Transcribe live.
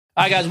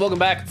All right, guys, welcome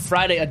back.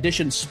 Friday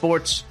edition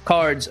sports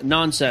cards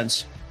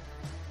nonsense.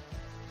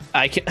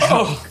 I can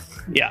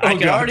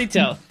already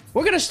tell.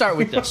 We're going to start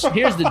with this.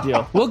 Here's the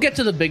deal. We'll get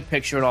to the big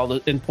picture and all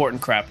the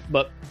important crap.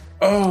 But,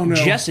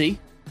 Jesse,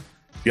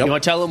 you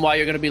want to tell them why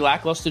you're going to be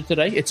lackluster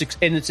today? It's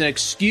an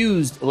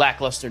excused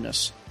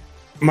lacklusterness.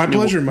 My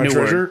pleasure, my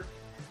treasure.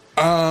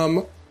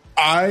 I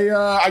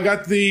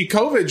got the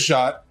COVID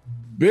shot.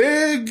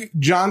 Big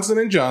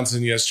Johnson &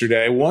 Johnson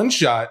yesterday. One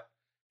shot.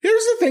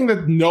 Here's the thing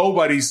that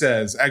nobody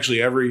says.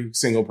 Actually, every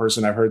single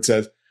person I've heard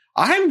says,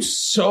 I'm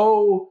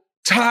so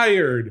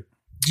tired.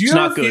 Do you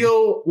ever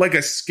feel like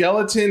a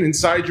skeleton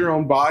inside your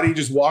own body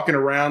just walking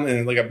around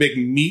in like a big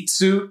meat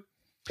suit?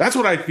 That's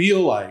what I feel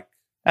like.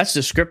 That's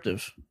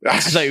descriptive. I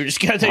thought you were just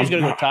going to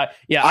go tired.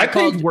 Yeah, I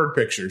called word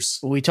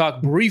pictures. We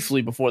talked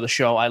briefly before the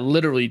show. I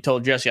literally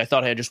told Jesse I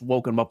thought I had just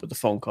woken him up with the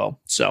phone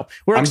call. So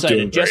we're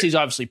excited. Jesse's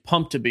obviously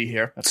pumped to be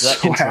here. That's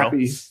that intro.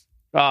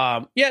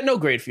 Happy. No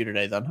grade for you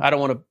today, then. I don't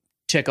want to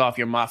tick off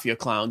your mafia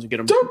clowns and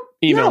get them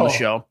email the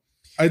show.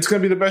 It's going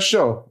to be the best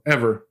show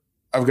ever.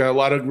 I've got a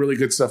lot of really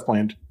good stuff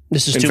planned.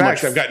 This is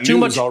I've got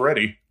news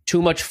already.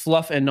 Too much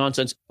fluff and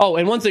nonsense. Oh,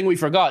 and one thing we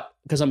forgot,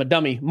 because I'm a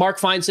dummy, Mark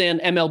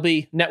Feinsand,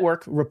 MLB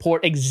Network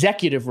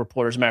executive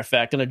reporter, as a matter of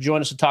fact, going to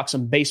join us to talk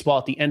some baseball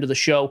at the end of the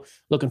show.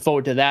 Looking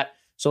forward to that.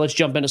 So let's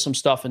jump into some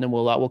stuff, and then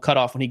we'll cut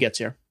off when he gets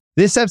here.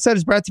 This episode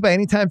is brought to you by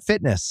Anytime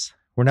Fitness.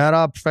 We're not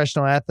all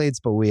professional athletes,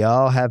 but we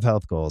all have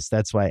health goals.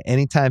 That's why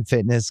Anytime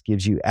Fitness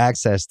gives you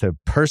access to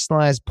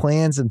personalized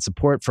plans and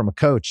support from a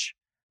coach.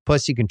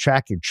 Plus, you can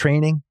track your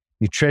training,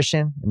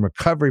 nutrition, and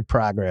recovery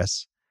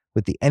progress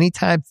with the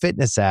Anytime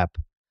Fitness app,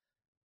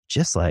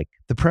 just like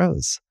the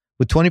pros.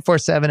 With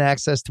 24/7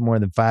 access to more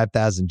than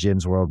 5,000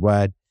 gyms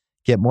worldwide,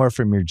 get more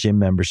from your gym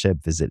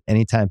membership. Visit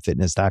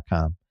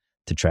anytimefitness.com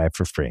to try it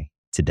for free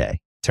today.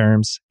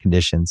 Terms,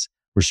 conditions,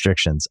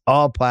 restrictions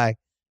all apply.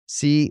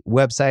 See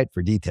website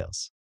for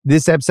details.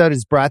 This episode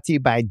is brought to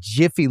you by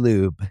Jiffy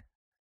Lube.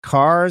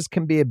 Cars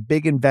can be a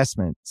big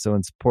investment, so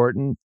it's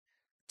important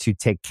to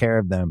take care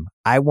of them.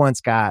 I once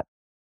got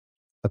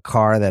a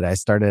car that I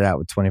started out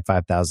with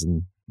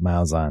 25,000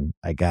 miles on.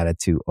 I got it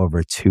to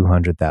over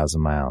 200,000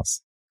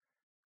 miles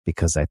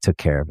because I took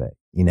care of it.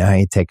 You know how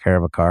you take care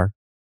of a car?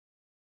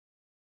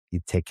 You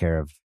take care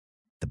of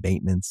the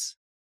maintenance,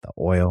 the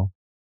oil,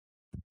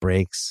 the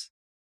brakes,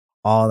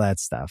 all that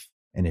stuff.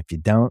 And if you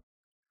don't,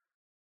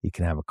 you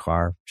can have a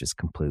car just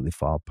completely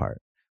fall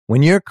apart.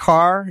 When your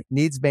car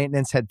needs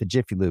maintenance, head to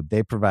Jiffy Lube.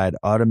 They provide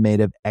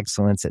automotive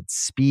excellence at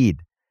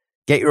speed.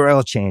 Get your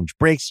oil change,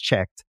 brakes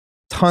checked,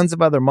 tons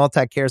of other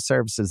multi-care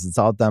services. It's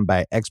all done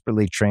by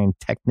expertly trained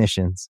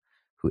technicians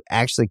who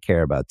actually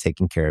care about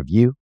taking care of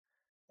you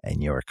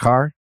and your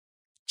car.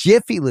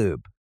 Jiffy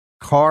Lube,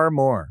 car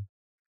more.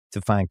 To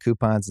find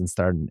coupons and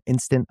start an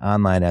instant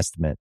online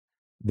estimate,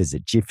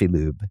 visit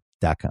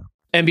jiffylube.com.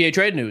 NBA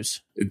trade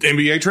news.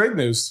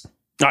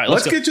 All right,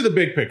 let's get to the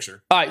big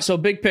picture. All right, so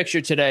big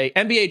picture today.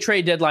 NBA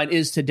trade deadline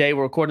is today.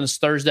 We're recording this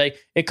Thursday.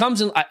 It comes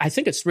in, I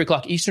think it's 3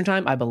 o'clock Eastern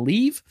time, I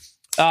believe.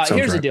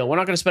 Here's the deal. We're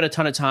not going to spend a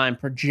ton of time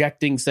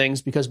projecting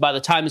things because by the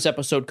time this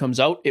episode comes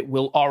out, it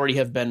will already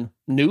have been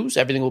news.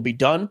 Everything will be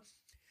done.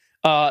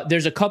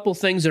 There's a couple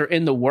things that are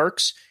in the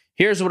works.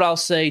 Here's what I'll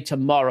say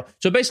tomorrow.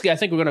 So basically, I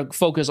think we're going to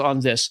focus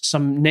on this.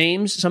 Some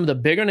names, some of the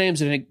bigger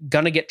names that are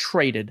going to get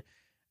traded.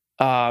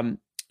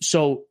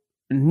 So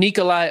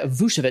Nikolai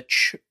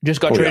Vucevic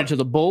just got traded to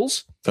the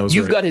Bulls.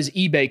 You've got his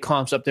eBay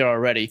comps up there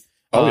already.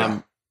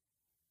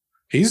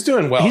 He's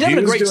doing well. He's having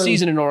a great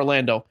season in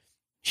Orlando.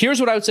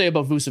 Here's what I would say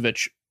about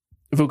Vucevic.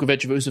 I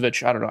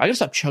don't know. I got to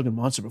stop chugging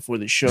Monster before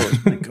this show.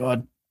 My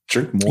God.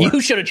 Drink more.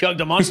 You should have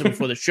chugged a Monster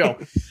before the show.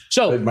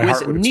 So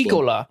with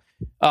Nikola,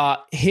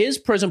 his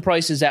Prism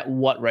price is at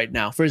what right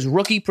now? For his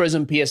rookie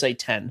Prism PSA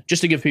 10,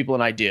 just to give people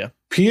an idea.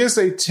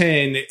 PSA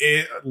 10,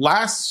 it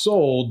last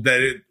sold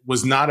that it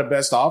was not a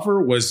best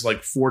offer was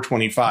like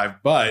 $425,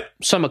 but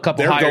a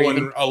couple they're higher.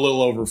 Going a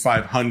little over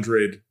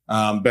 500.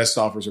 Best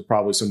offers are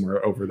probably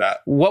somewhere over that.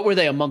 What were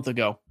they a month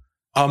ago?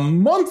 A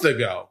month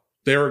ago,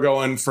 they were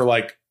going for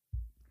like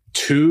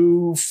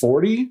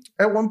 240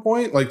 at one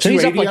point, like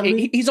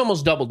 280. He's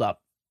almost doubled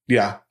up.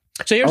 Yeah.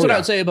 So here's what I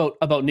would say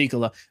about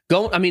Nikola.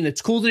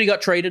 It's cool that he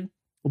got traded.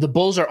 The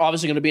Bulls are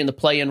obviously going to be in the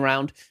play-in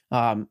round.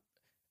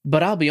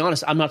 But I'll be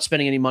honest, I'm not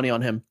spending any money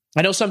on him.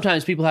 I know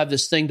sometimes people have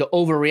this thing to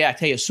overreact.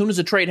 Hey, as soon as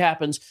a trade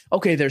happens,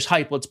 okay, there's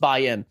hype, let's buy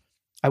in.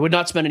 I would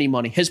not spend any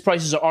money. His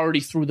prices are already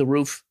through the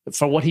roof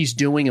for what he's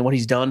doing and what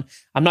he's done.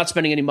 I'm not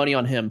spending any money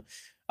on him.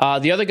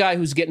 The other guy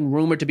who's getting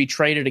rumored to be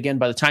traded, again,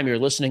 by the time you're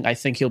listening, I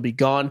think he'll be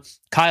gone.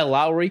 Kyle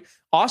Lowry,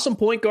 awesome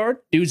point guard.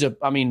 Dude's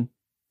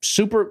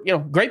super,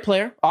 great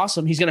player.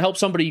 Awesome. He's going to help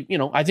somebody,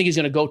 I think he's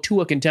going to go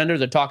to a contender.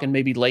 They're talking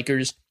maybe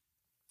Lakers,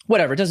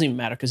 whatever. It doesn't even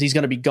matter because he's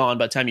going to be gone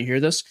by the time you hear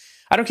this.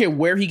 I don't care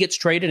where he gets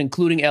traded,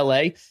 including LA.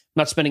 I'm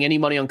not spending any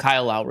money on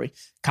Kyle Lowry.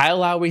 Kyle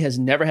Lowry has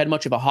never had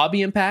much of a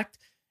hobby impact.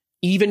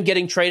 Even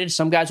getting traded,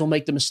 some guys will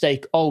make the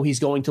mistake. Oh, he's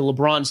going to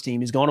LeBron's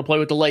team. He's going to play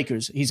with the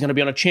Lakers. He's going to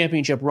be on a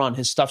championship run.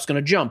 His stuff's going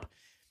to jump.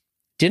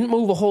 Didn't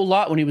move a whole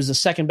lot when he was the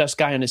second best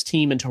guy on his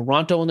team in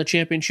Toronto in the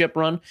championship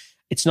run.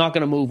 It's not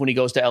going to move when he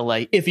goes to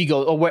LA, if he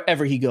goes, or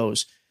wherever he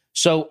goes.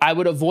 So I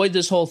would avoid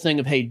this whole thing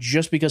of, hey,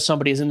 just because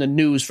somebody is in the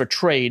news for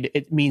trade,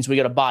 it means we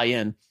got to buy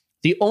in.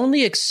 The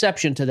only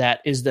exception to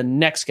that is the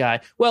next guy.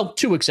 Well,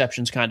 two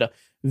exceptions, kind of.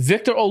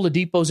 Victor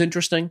Oladipo is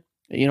interesting.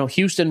 You know,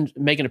 Houston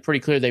making it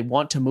pretty clear they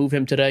want to move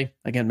him today.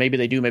 Again, maybe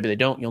they do, maybe they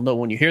don't. You'll know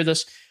when you hear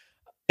this.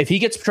 If he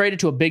gets traded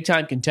to a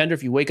big-time contender,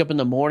 if you wake up in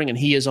the morning and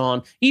he is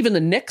on, even the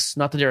Knicks,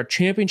 not that they're a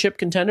championship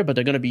contender, but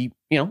they're going to be,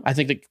 I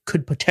think they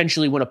could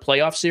potentially win a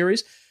playoff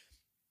series.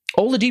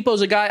 Oladipo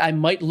is a guy I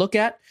might look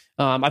at.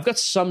 I've got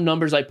some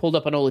numbers I pulled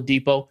up on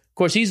Oladipo. Of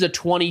course, he's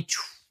the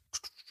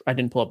I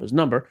didn't pull up his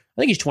number.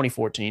 I think he's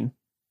 2014.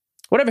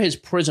 Whatever his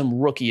Prism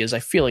rookie is, I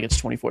feel like it's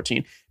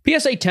 2014.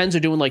 PSA 10s are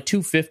doing like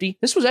 250.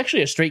 This was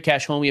actually a straight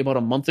cash homie about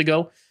a month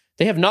ago.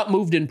 They have not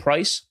moved in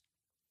price.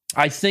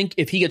 I think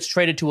if he gets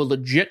traded to a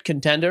legit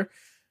contender,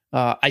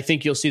 I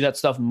think you'll see that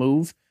stuff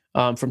move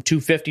from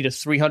 250 to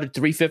 300,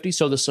 350.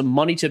 So there's some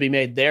money to be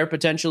made there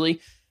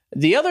potentially.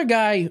 The other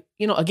guy,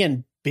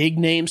 again, big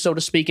name, so to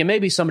speak, and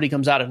maybe somebody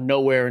comes out of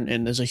nowhere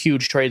and there's a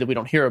huge trade that we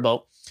don't hear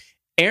about.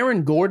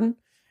 Aaron Gordon,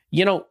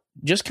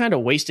 just kind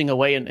of wasting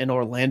away in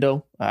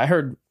Orlando. I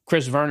heard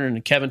Chris Vernon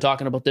and Kevin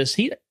talking about this.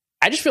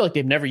 I just feel like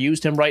they've never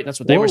used him right. That's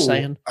what they were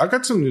saying. I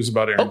got some news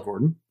about Aaron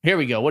Gordon. Here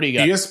we go. What do you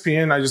got?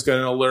 ESPN, I just got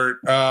an alert.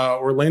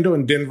 Orlando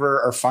and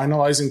Denver are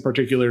finalizing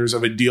particulars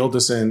of a deal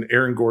to send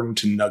Aaron Gordon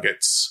to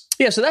Nuggets.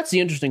 Yeah, so that's the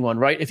interesting one,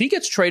 right? If he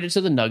gets traded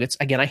to the Nuggets,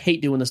 again, I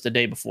hate doing this the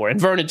day before,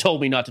 and Vernon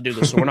told me not to do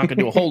this, so we're not going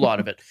to do a whole lot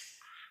of it.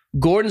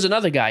 Gordon's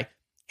another guy.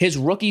 His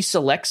rookie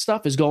select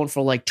stuff is going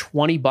for like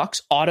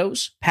 $20.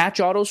 Autos, patch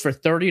autos for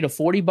 $30 to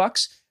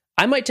 $40.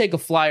 I might take a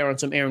flyer on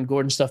some Aaron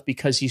Gordon stuff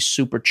because he's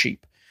super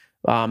cheap.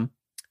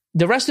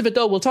 The rest of it,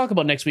 though, we'll talk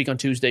about next week on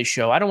Tuesday's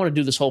show. I don't want to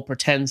do this whole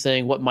pretend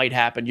thing, what might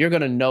happen. You're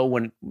going to know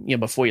when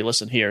before you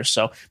listen here.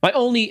 So my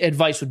only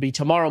advice would be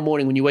tomorrow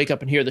morning when you wake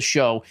up and hear the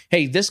show,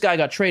 hey, this guy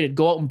got traded,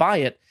 go out and buy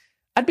it.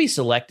 I'd be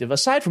selective.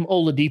 Aside from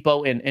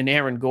Oladipo and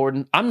Aaron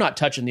Gordon, I'm not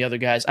touching the other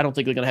guys. I don't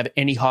think they're going to have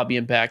any hobby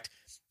impact.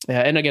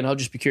 And again, I'll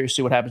just be curious to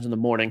see what happens in the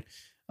morning.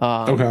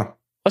 Okay.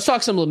 Let's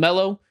talk some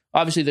LaMelo.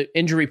 Obviously, the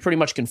injury pretty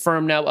much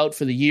confirmed now, out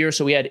for the year.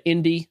 So we had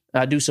Indy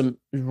do some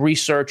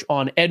research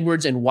on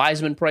Edwards and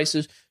Wiseman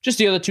prices. Just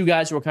the other two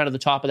guys who were kind of the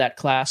top of that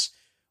class.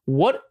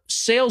 What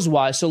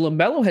sales-wise? So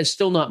LaMelo has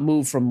still not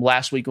moved from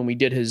last week when we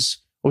did his,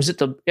 or was it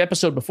the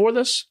episode before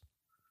this?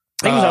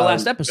 I think it was our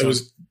last episode.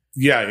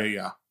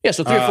 Yeah. Yeah,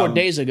 so 3 or 4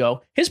 days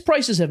ago. His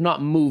prices have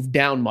not moved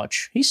down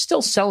much. He's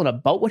still selling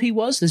about what he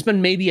was. There's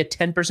been maybe a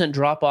 10%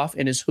 drop-off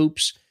in his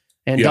hoops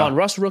and Don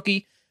Russ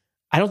rookie.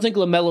 I don't think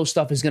LaMelo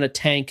stuff is going to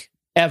tank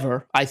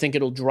ever. I think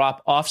it'll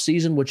drop off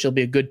season, which will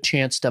be a good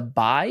chance to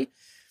buy.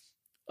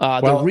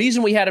 The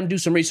reason we had him do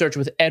some research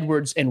with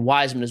Edwards and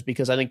Wiseman is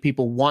because I think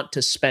people want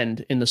to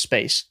spend in the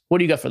space. What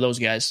do you got for those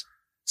guys?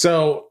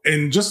 So,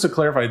 and just to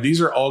clarify, these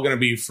are all going to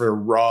be for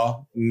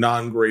raw,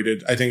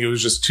 non-graded. I think it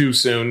was just too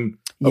soon.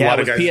 A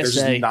lot of guys, there's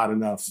just not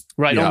enough.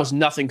 Right, almost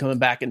nothing coming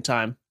back in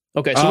time.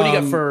 Okay, so what do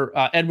you got for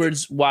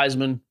Edwards,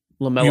 Wiseman,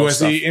 LaMelo USC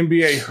stuff?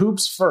 NBA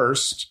hoops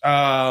first. So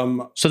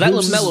that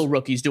LaMelo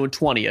rookie's doing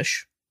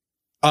 20-ish.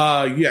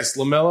 Yes,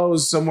 LaMelo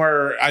is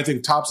somewhere, I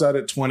think, tops out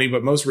at 20,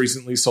 but most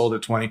recently sold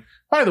at 20.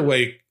 By the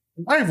way,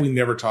 why have we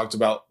never talked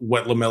about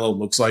what LaMelo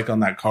looks like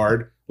on that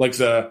card? Like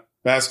the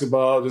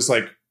basketball, just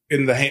like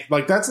in the hand,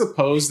 like that's the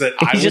pose that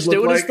I would just look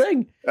doing like. his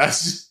thing.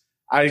 That's just,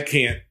 I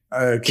can't.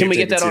 Can we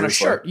get that on a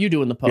shirt? You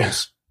doing the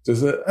pose?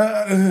 Yeah.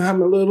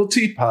 I'm a little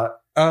teapot.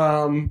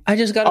 I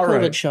just got a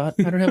COVID shot.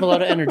 I don't have a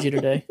lot of energy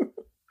today.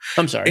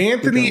 I'm sorry.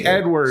 Anthony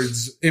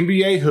Edwards,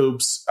 NBA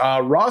hoops.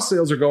 Raw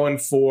sales are going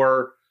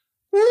for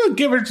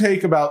give or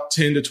take about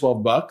 $10 to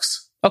 $12.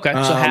 Okay, so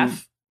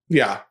half.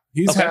 Yeah,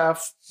 he's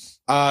half.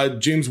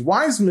 James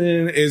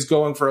Wiseman is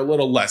going for a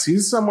little less.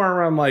 He's somewhere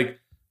around like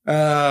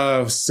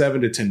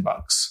 $7 to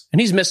 $10. And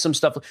he's missed some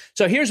stuff.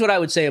 So here's what I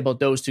would say about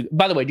those two.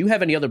 By the way, do you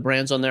have any other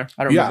brands on there?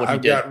 I don't remember what you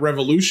did. I've got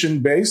Revolution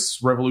Base,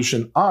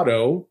 Revolution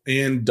Auto,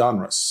 and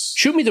Donruss.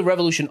 Shoot me the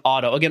Revolution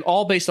Auto. Again,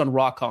 all based on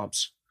raw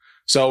comps.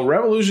 So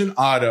Revolution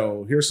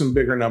Auto, here's some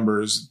bigger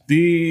numbers.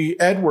 The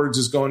Edwards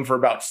is going for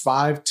about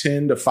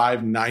 $510 to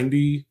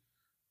 $590.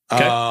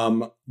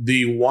 Okay.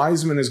 The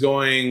Wiseman is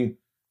going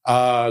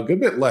a good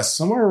bit less,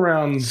 somewhere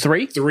around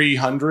 $300,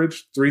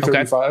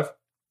 $335. Okay.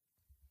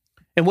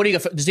 And what do you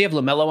got? Does he have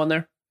LaMelo on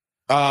there?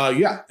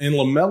 Yeah, and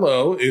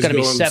LaMelo is going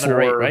to be 7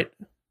 or 8, right?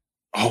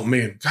 Oh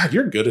man, God,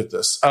 you're good at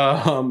this.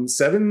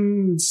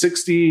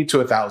 760 to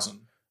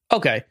 1,000.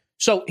 Okay,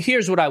 so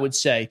here's what I would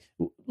say.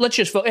 Let's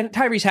just and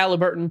Tyrese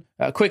Halliburton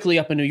quickly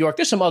up in New York.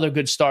 There's some other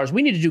good stars.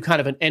 We need to do kind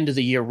of an end of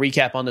the year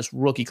recap on this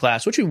rookie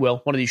class, which we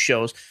will one of these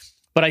shows.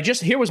 But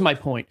here was my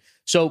point.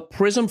 So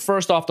Prism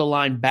first off the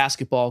line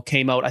basketball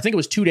came out. I think it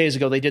was 2 days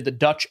ago. They did the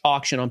Dutch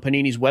auction on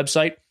Panini's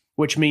website,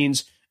 which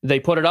means they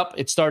put it up.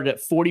 It started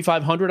at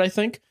 $4,500, I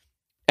think.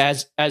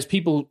 As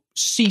people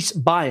cease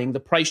buying, the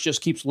price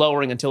just keeps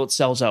lowering until it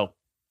sells out.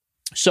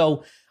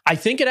 So I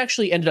think it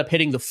actually ended up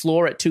hitting the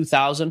floor at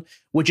 $2,000,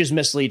 which is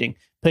misleading.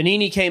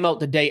 Panini came out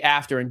the day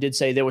after and did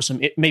say there was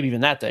some, maybe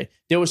even that day,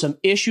 there were some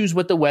issues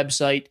with the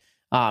website.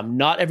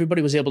 Not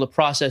everybody was able to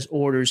process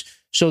orders.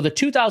 So the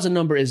 2,000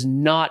 number is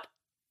not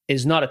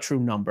a true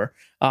number.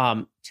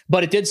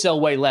 But it did sell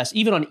way less.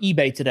 Even on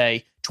eBay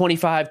today,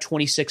 25,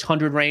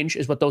 2,600 range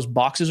is what those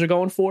boxes are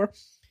going for.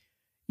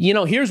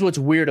 Here's what's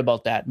weird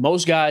about that.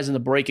 Most guys in the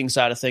breaking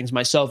side of things,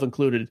 myself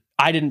included,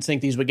 I didn't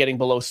think these were getting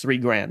below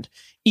 $3,000,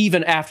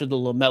 even after the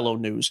LaMelo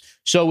news.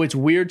 So it's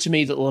weird to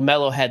me that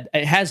LaMelo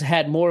has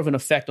had more of an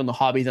effect on the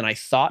hobby than I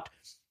thought.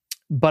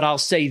 But I'll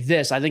say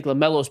this, I think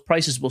LaMelo's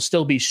prices will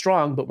still be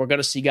strong, but we're going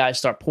to see guys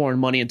start pouring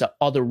money into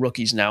other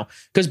rookies now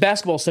because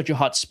basketball is such a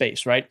hot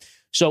space, right?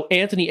 So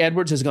Anthony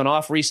Edwards has gone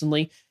off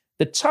recently.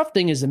 The tough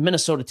thing is the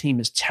Minnesota team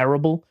is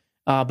terrible.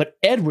 But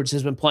Edwards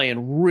has been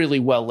playing really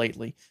well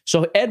lately.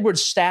 So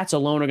Edwards' stats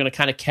alone are going to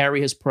kind of carry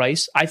his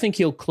price. I think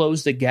he'll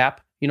close the gap.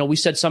 We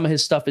said some of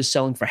his stuff is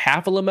selling for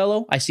half a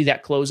LaMelo. I see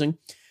that closing.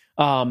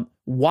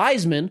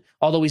 Wiseman,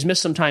 although he's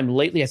missed some time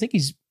lately, I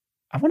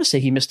want to say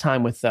he missed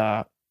time with,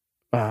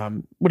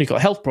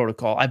 health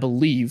protocol, I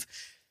believe.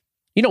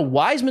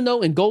 Wiseman,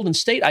 though, in Golden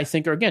State, I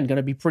think are, again, going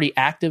to be pretty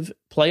active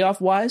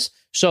playoff-wise.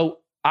 So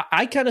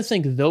I kind of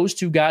think those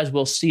two guys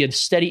will see a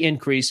steady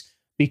increase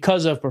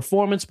because of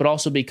performance, but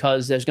also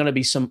because there's going to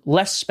be some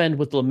less spend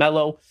with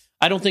LaMelo.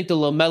 I don't think the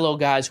LaMelo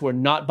guys who are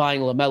not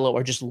buying LaMelo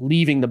are just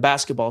leaving the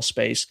basketball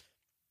space.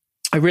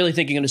 I really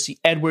think you're going to see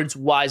Edwards,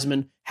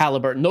 Wiseman,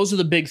 Halliburton. Those are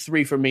the big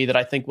three for me that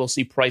I think we'll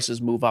see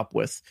prices move up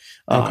with.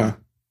 Okay.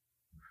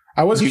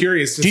 I was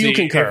curious to see. Do you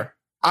concur?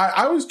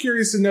 I was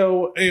curious to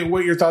know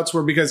what your thoughts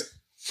were, because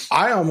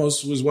I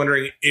almost was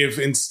wondering if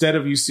instead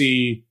of you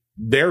see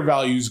their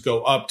values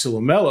go up to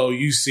LaMelo,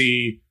 you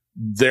see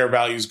their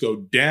values go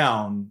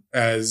down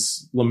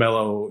as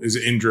LaMelo is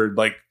injured,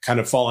 like kind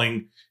of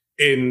falling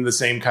in the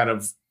same kind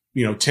of,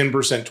 10%,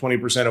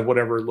 20% of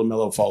whatever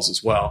LaMelo falls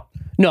as well.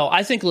 No,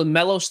 I think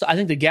I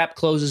think the gap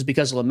closes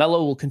because LaMelo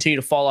will continue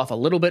to fall off a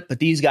little bit, but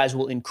these guys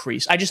will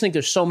increase. I just think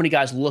there's so many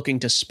guys looking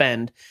to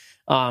spend.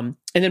 And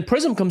then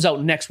Prism comes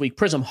out next week,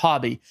 Prism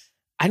Hobby.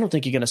 I don't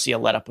think you're going to see a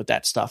let up with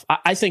that stuff.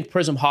 I think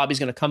Prism Hobby is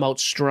going to come out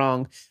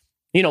strong.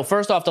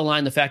 First off the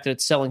line, the fact that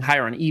it's selling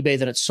higher on eBay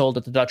than it's sold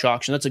at the Dutch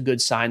auction, that's a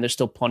good sign. There's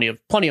still plenty of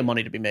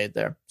money to be made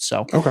there.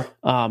 So okay.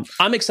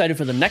 I'm excited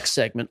for the next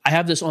segment. I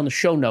have this on the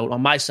show note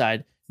on my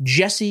side.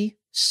 Jesse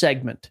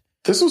segment.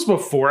 This was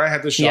before I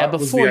had the shot. Yeah,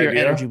 before your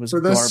energy was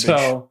garbage.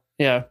 So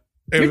yeah,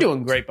 you're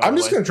doing great. I'm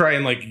just going to try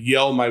and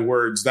yell my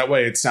words. That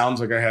way it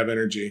sounds like I have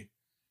energy.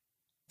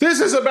 This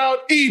is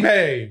about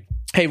eBay.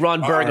 Hey,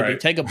 Ron Burgundy,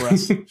 Take a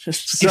breath.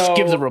 Just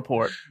give the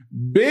report.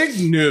 Big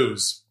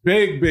news.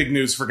 Big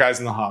news for guys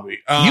in the hobby.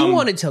 You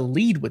wanted to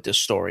lead with this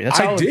story. That's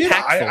how I did.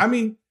 Impactful. I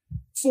mean,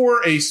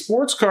 for a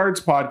sports cards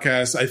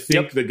podcast, I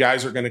think the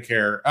guys are going to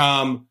care.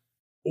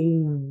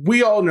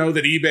 We all know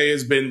that eBay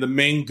has been the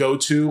main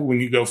go-to when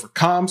you go for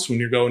comps,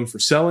 when you're going for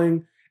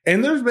selling.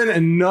 And there's been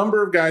a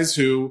number of guys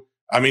who,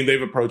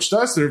 they've approached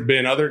us. There have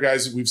been other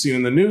guys that we've seen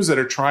in the news that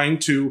are trying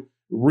to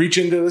reach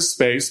into this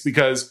space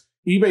because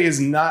eBay has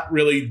not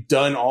really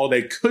done all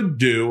they could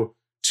do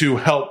to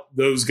help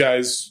those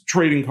guys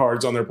trading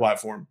cards on their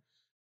platform.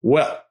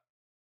 Well,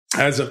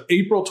 as of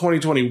April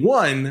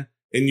 2021,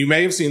 and you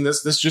may have seen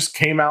this just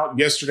came out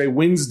yesterday,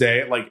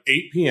 Wednesday at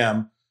 8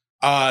 p.m.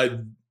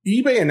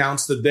 eBay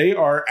announced that they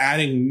are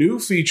adding new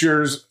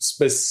features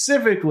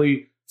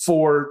specifically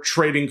for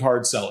trading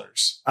card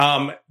sellers.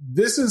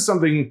 This is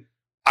something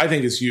I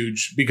think is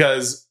huge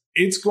because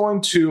it's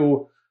going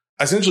to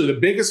essentially the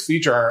biggest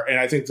feature, and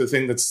I think the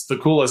thing that's the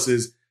coolest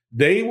is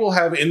they will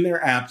have in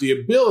their app the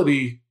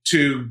ability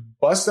to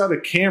bust out a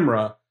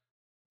camera,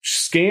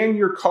 scan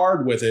your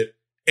card with it,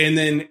 and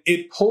then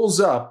it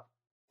pulls up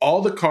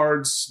all the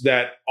cards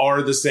that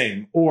are the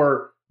same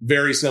or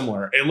very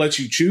similar. It lets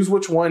you choose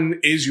which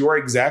one is your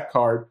exact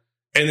card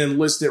and then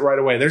list it right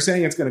away. They're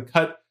saying it's going to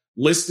cut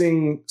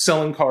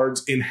selling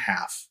cards in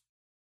half.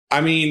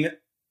 I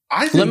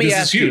think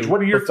this is huge.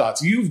 What are your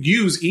thoughts? You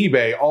use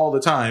eBay all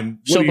the time.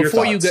 So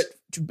before you get,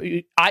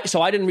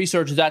 I didn't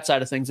research that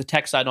side of things, the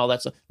tech side and all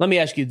that stuff. Let me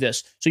ask you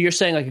this. So you're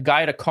saying a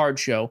guy at a card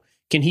show,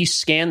 can he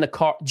scan the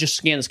card, just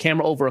scan his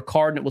camera over a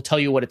card and it will tell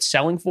you what it's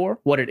selling for,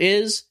 what it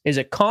is? Is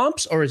it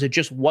comps or is it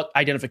just what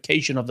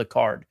identification of the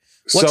card?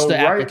 What's the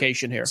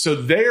application here? So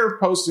they're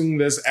posting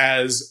this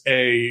as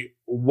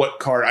what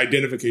card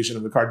identification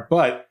of the card,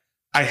 but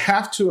I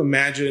have to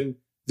imagine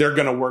they're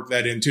going to work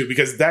that in too,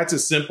 because that's a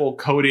simple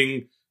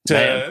coding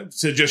to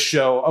just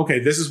show, okay,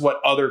 this is what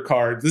other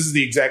cards, this is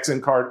the exact same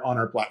card on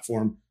our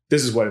platform.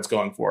 This is what it's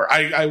going for.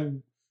 I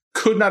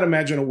could not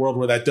imagine a world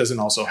where that doesn't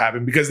also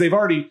happen because they've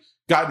already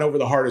gotten over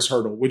the hardest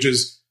hurdle, which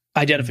is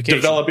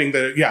identification, developing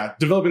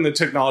the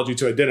technology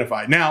to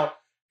identify. Now,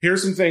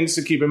 here's some things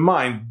to keep in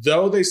mind.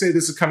 Though they say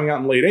this is coming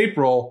out in late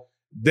April,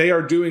 they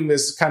are doing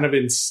this kind of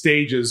in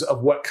stages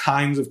of what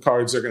kinds of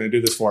cards they're going to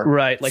do this for.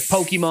 Right, like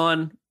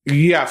Pokemon.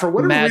 Yeah, for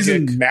whatever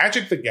reason,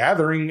 Magic the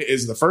Gathering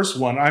is the first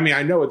one.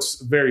 I know it's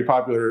very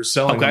popular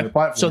selling on the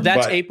platform. So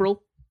that's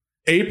April?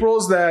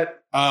 April's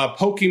that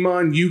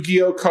Pokemon,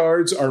 Yu-Gi-Oh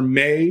cards are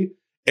May.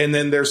 And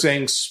then they're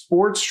saying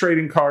sports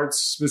trading cards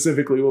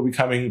specifically will be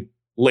coming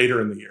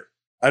later in the year.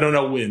 I don't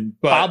know when,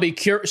 but I'll be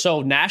curious.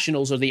 So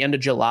nationals are the end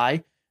of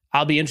July.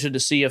 I'll be interested to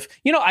see if,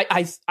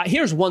 I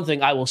here's one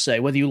thing I will say,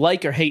 whether you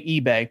like or hate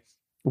eBay,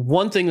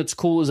 one thing that's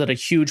cool is that a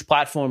huge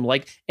platform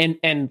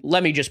and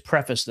let me just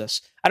preface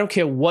this. I don't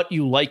care what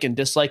you like and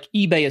dislike.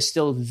 eBay is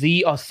still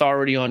the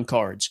authority on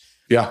cards.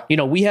 Yeah.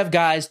 We have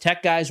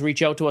tech guys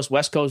reach out to us,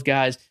 West Coast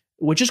guys,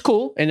 which is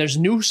cool. And there's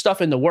new stuff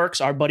in the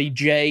works. Our buddy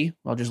Jay,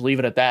 I'll just leave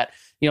it at that.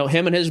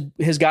 Him and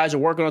his guys are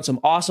working on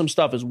some awesome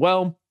stuff as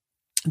well.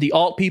 The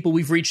alt people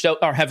we've reached out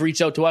or have reached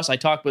out to us. I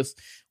talked with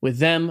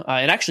them.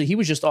 And actually Leo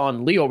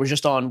was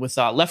just on with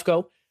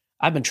Lefko.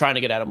 I've been trying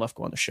to get Adam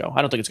Lefko on the show.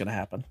 I don't think it's going to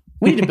happen.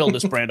 We need to build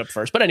this brand up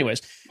first. But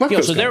anyways,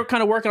 so they're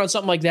kind of working on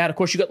something like that. Of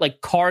course, you got like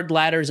Card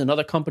Ladders,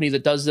 another company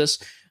that does this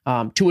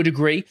to a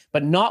degree,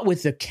 but not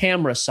with the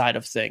camera side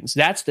of things.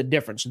 That's the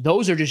difference.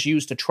 Those are just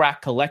used to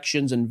track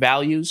collections and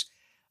values.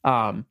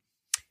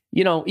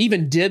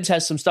 Even Dibs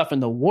has some stuff in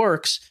the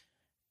works.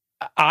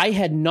 I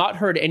had not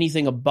heard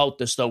anything about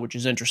this, though, which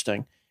is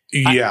interesting.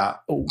 Yeah.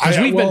 Because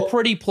we've been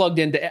pretty plugged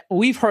into,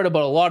 we've heard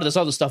about a lot of this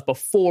other stuff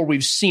before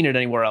we've seen it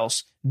anywhere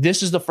else.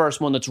 This is the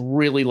first one that's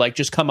really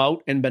just come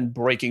out and been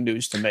breaking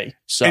news to me.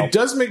 So it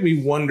does make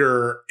me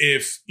wonder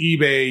if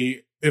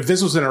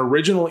this was an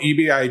original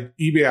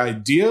eBay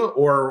idea,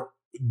 or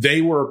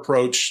they were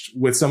approached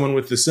with someone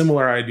with a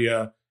similar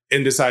idea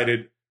and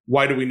decided,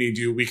 why do we need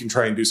you? We can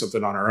try and do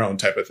something on our own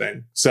type of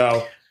thing.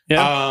 So,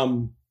 yeah.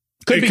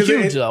 Could be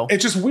huge, though.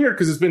 It's just weird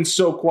because it's been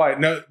so quiet.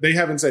 No, they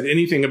haven't said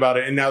anything about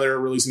it, and now they're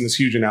releasing this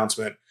huge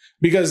announcement.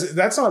 Because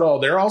that's not all.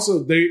 They're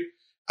also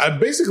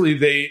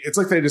it's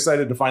like they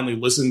decided to finally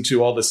listen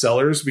to all the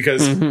sellers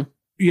because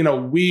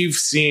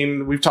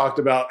we've talked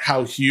about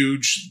how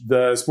huge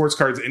the sports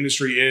cards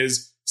industry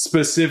is,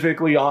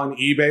 specifically on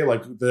eBay,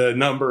 like the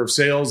number of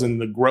sales and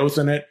the growth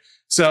in it.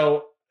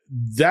 So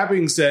that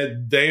being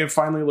said, they have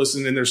finally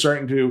listened and they're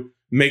starting to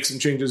make some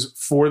changes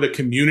for the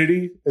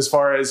community as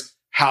far as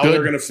how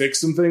they're going to fix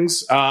some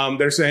things.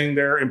 They're saying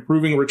they're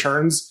improving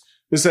returns.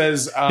 This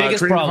says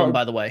biggest problem,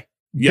 by the way.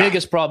 Yeah.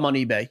 Biggest problem on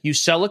eBay. You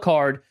sell a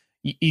card.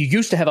 You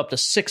used to have up to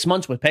 6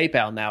 months with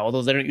PayPal now,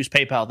 although they don't use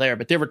PayPal there.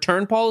 But their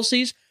return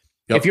policies,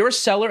 if you're a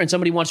seller and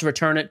somebody wants to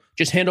return it,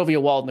 just hand over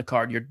your wallet and the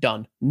card. You're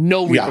done.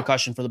 No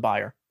repercussion for the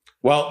buyer.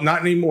 Well,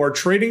 not anymore.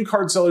 Trading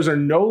card sellers are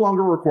no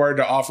longer required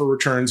to offer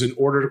returns in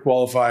order to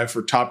qualify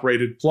for Top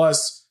Rated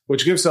Plus,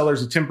 which gives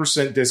sellers a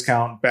 10%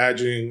 discount,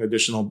 badging,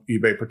 additional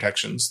eBay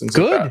protections, things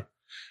like that.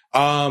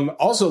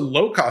 Also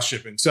low cost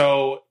shipping.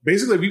 So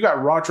basically, if you've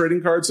got raw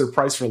trading cards, they're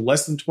priced for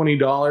less than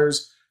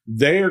 $20.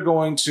 You're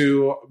going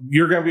to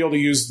be able to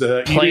use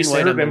the eBay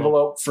standard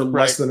envelope for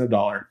less than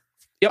 $1.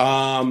 Yep.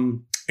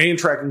 And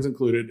tracking's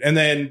included. And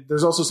then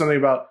there's also something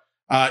about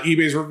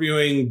eBay's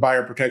reviewing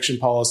buyer protection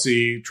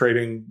policy,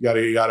 trading,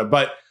 yada, yada.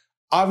 But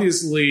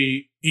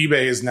obviously,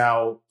 eBay is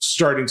now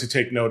starting to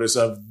take notice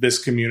of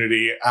this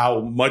community,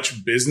 how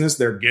much business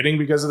they're getting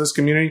because of this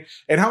community,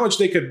 and how much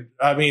they could,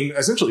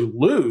 essentially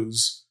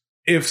lose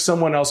if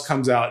someone else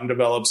comes out and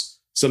develops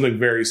something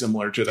very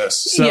similar to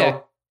this.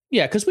 So,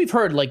 yeah, because we've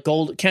heard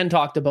Ken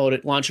talked about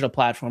it, launching a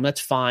platform.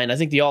 That's fine. I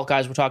think the alt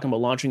guys were talking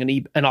about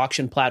launching an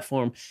auction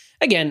platform.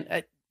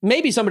 Again,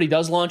 maybe somebody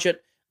does launch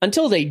it.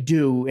 Until they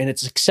do, and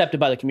it's accepted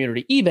by the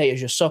community, eBay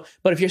is just so.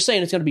 But if you're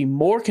saying it's going to be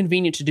more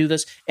convenient to do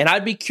this, and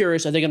I'd be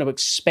curious, are they going to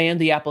expand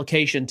the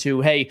application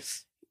to, hey,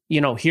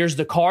 here's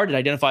the card. It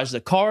identifies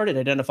the card. It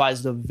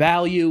identifies the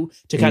value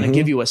to kind of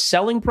give you a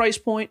selling price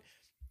point.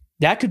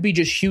 That could be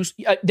just huge.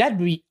 That'd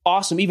be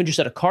awesome, even just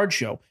at a card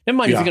show. Never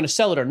mind if you're going to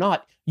sell it or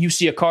not. You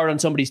see a card on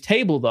somebody's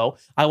table, though.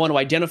 I want to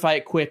identify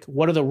it quick.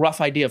 What are the rough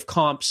idea of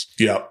comps?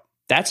 Yeah.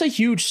 That's a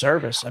huge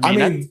service. I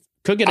mean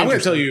could get. I'm going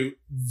to tell you,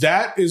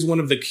 that is one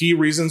of the key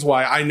reasons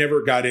why I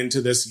never got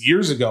into this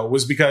years ago,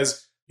 was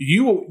because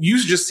you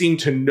just seem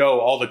to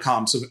know all the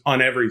comps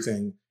on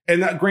everything.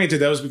 And granted,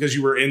 that was because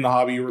you were in the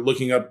hobby, you were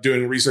looking up,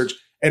 doing research.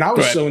 And I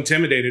was so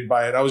intimidated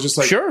by it. I was just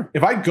like,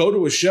 if I go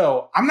to a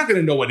show, I'm not going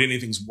to know what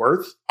anything's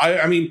worth.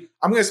 I mean,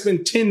 I'm going to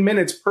spend 10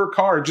 minutes per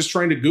card just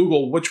trying to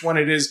Google which one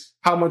it is,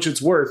 how much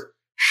it's worth.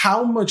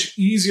 How much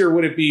easier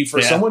would it be for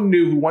someone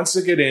new who wants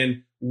to get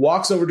in,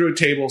 walks over to a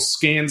table,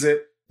 scans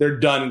it, they're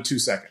done in 2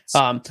 seconds.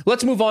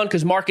 Let's move on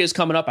because Mark is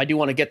coming up. I do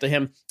want to get to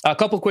him. A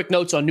couple quick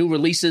notes on new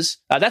releases.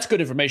 That's good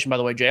information, by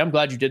the way, Jay. I'm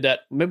glad you did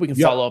that. Maybe we can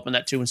follow up on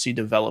that too and see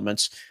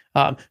developments.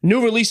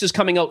 New releases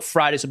coming out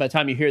Friday. So by the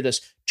time you hear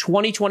this,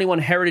 2021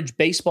 Heritage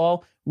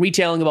Baseball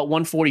retailing about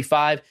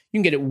 $145. You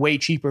can get it way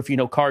cheaper if you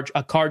know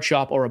a card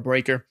shop or a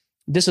breaker.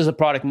 This is a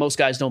product most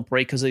guys don't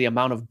break because of the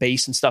amount of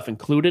base and stuff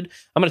included.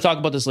 I'm going to talk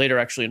about this later,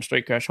 actually, in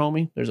Straight Cash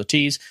Homie. There's a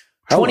tease.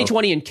 Hello.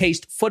 2020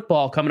 Encased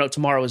Football coming out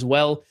tomorrow as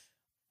well.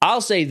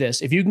 I'll say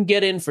this. If you can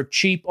get in for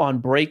cheap on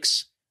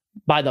breaks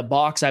by the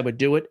box, I would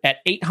do it.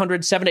 At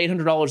 $700 to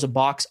 $800 a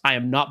box, I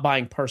am not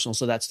buying personal,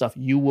 so that stuff,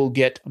 you will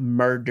get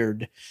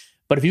murdered.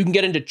 But if you can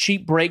get into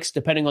cheap breaks,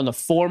 depending on the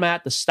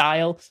format, the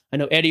style, I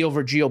know Eddie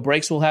over Geo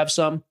Breaks will have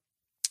some.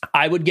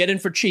 I would get in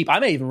for cheap. I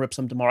may even rip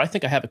some tomorrow. I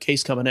think I have a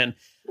case coming in.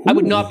 Ooh. I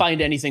would not buy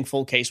into anything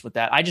full case with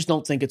that. I just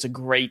don't think it's a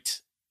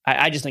great...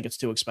 I just think it's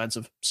too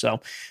expensive.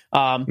 So,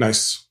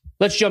 nice.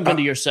 let's jump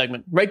into your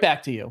segment. Right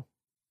back to you.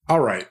 All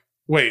right.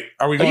 Wait,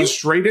 are we going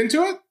straight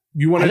into it?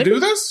 You want to do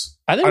this?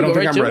 I don't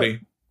think I'm ready.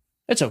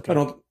 It's okay. I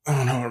don't know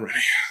I'm ready.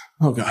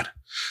 Oh, God.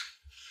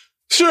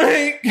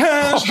 Straight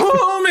cash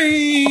for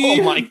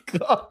me. Oh, my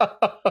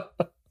God.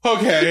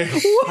 Okay.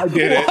 I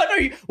did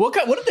it. What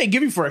did they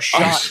give you for a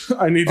shot?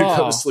 I need to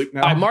go to sleep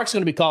now. All right, Mark's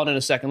going to be calling in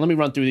a second. Let me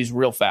run through these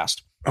real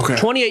fast. Okay.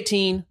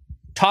 2018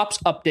 Topps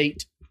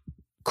Update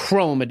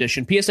Chrome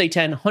Edition. PSA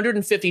 10,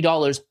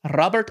 $150.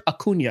 Robert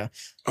Acuna.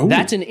 Ooh.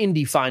 That's an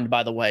indie find,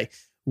 by the way.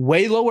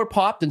 Way lower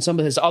pop than some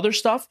of his other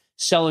stuff.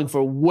 Selling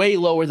for way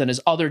lower than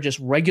his other just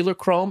regular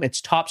Chrome. It's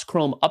Topps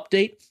Chrome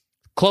Update.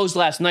 Closed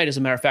last night, as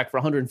a matter of fact, for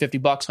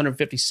 $150,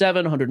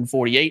 157,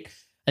 148.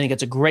 I think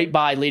it's a great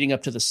buy leading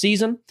up to the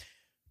season.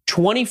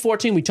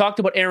 2014, we talked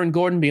about Aaron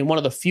Gordon being one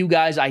of the few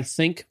guys I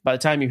think, by the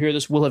time you hear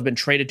this, will have been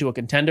traded to a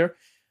contender.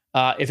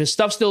 If his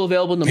stuff's still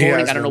available in the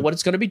morning, I don't know what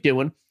it's going to be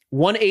doing.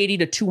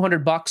 $180 to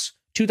 $200.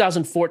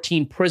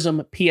 2014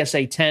 Prism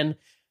PSA 10.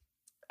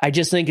 I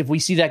just think if we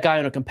see that guy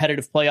on a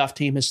competitive playoff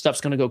team, his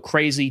stuff's going to go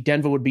crazy.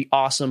 Denver would be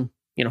awesome.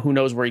 Who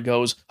knows where he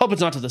goes. Hope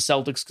it's not to the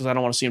Celtics because I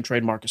don't want to see him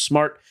trade Marcus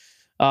Smart.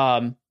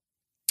 And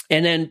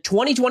then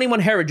 2021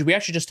 Heritage. We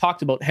actually just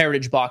talked about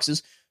Heritage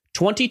boxes.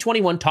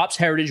 2021 Topps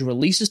Heritage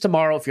releases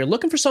tomorrow. If you're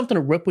looking for something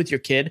to rip with your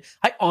kid,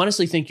 I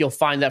honestly think you'll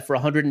find that for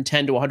 $110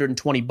 to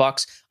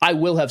 $120. I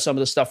will have some of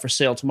the stuff for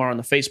sale tomorrow in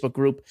the Facebook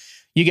group.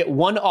 You get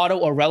one auto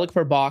or relic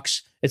per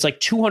box. It's like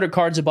 200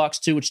 cards a box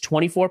too. It's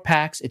 24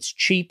 packs. It's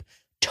cheap.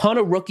 Ton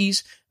of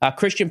rookies.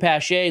 Christian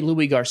Pache,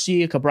 Louis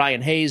Garcia,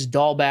 Cabrian Hayes,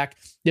 Dahlback.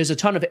 There's a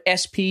ton of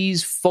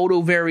SPs,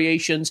 photo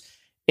variations.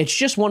 It's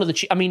just one of the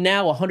cheap.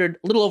 Now a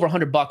little over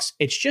 $100.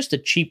 It's just a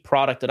cheap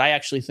product that I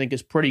actually think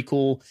is pretty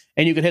cool,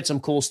 and you can hit some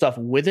cool stuff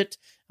with it.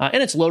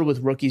 And it's loaded with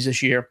rookies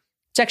this year.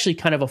 It's actually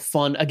kind of a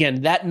fun.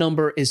 Again, that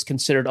number is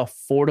considered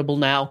affordable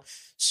now,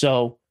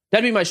 so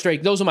that'd be my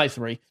straight. Those are my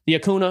three: the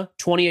Acuna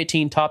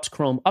 2018 Topps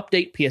Chrome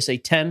Update PSA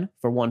 10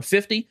 for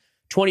 $150,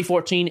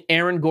 2014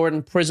 Aaron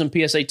Gordon Prism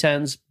PSA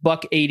 10s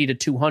 $180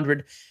 to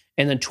 $200,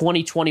 and then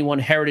 2021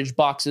 Heritage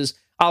boxes.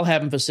 I'll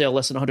have them for sale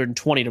less than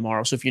 $120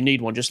 tomorrow. So if you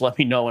need one, just let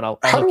me know and I'll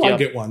How do I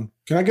get one?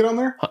 Can I get on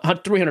there?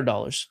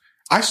 $300.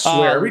 I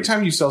swear, every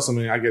time you sell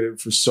something, I get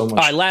it for so much. All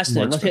right, last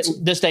thing. Let's hit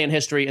this day in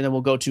history, and then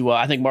we'll go to,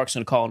 I think Mark's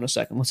going to call in a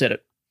second. Let's hit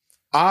it.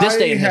 This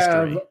day in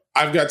history.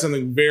 I've got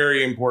something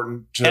very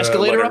important to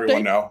escalator let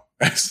everyone update? know.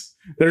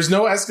 There's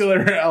no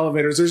escalator or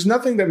elevators. There's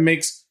nothing that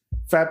makes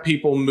fat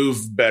people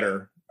move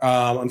better.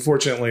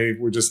 Unfortunately,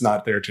 we're just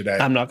not there today.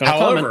 I'm not going to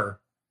comment.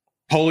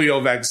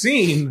 Polio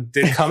vaccine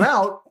did come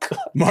out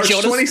March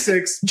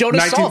 26,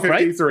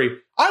 1953. Salk, right?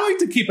 I like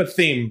to keep a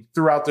theme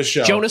throughout the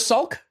show. Jonas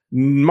Salk?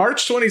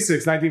 March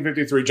 26,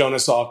 1953,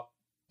 Jonas Salk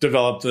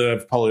developed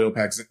the polio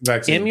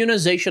vaccine.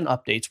 Immunization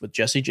updates with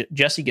Jesse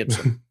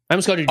Gibson. I'm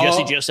just going to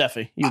Jesse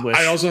Giuseppe. You wish.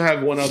 I also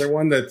have one other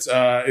one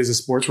that is a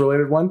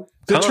sports-related one.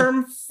 The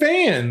term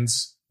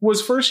fans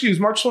was first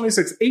used March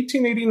 26,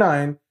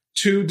 1889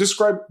 to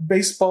describe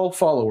baseball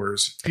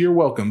followers. You're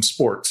welcome,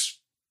 sports.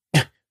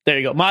 There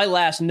you go. My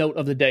last note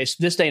of the day.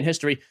 This day in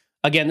history.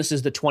 Again, this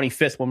is the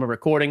 25th when we're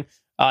recording.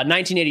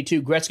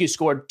 1982, Gretzky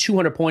scored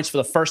 200 points for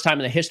the first time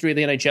in the history of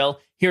the NHL.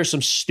 Here are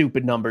some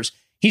stupid numbers.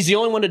 He's the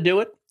only one to do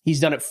it. He's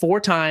done it 4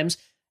 times.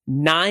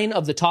 9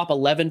 of the top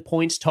 11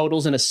 points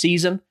totals in a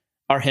season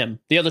are him.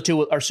 The other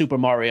 2 are Super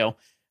Mario.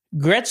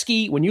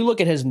 Gretzky, when you look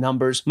at his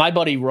numbers, my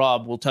buddy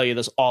Rob will tell you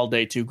this all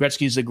day too.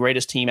 Gretzky's the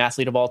greatest team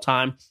athlete of all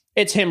time.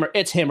 It's him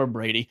or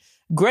Brady.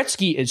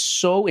 Gretzky is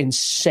so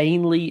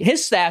insanely,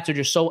 his stats are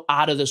just so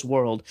out of this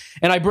world.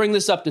 And I bring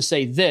this up to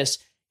say this,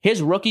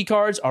 his rookie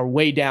cards are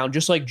way down.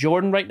 Just like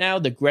Jordan right now,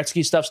 the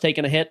Gretzky stuff's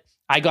taking a hit.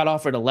 I got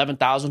offered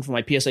 $11,000 for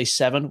my PSA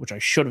 7, which I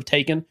should have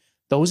taken.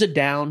 Those are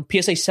down.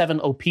 PSA 7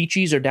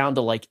 O-Pee-Chees are down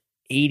to like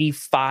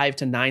 85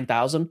 to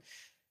 9,000,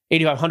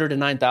 8,500 to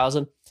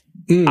 9,000.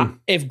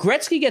 If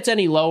Gretzky gets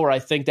any lower, I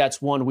think that's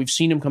one. We've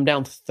seen him come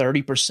down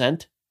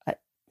 30%.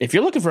 If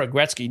you're looking for a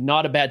Gretzky,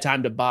 not a bad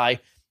time to buy.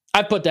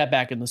 I put that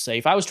back in the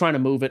safe. I was trying to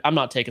move it. I'm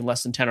not taking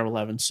less than 10 or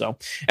 11. So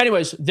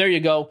anyways, there you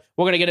go.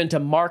 We're going to get into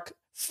Mark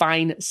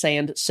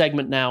Feinsand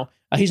segment now.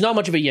 He's not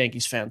much of a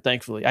Yankees fan,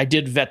 thankfully. I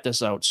did vet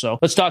this out. So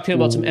let's talk to him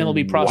about some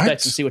MLB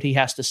prospects and see what he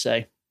has to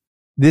say.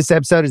 This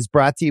episode is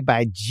brought to you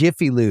by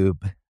Jiffy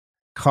Lube.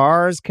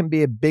 Cars can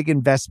be a big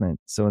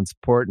investment, so it's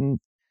important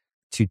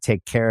to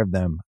take care of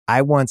them.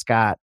 I once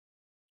got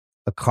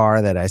a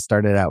car that I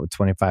started out with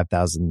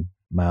 25,000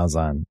 miles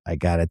on. I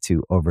got it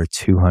to over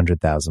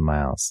 200,000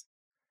 miles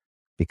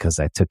because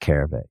I took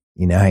care of it.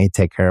 You know how you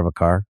take care of a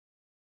car?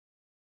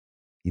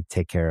 You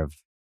take care of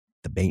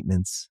the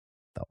maintenance,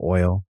 the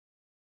oil,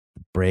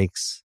 the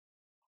brakes,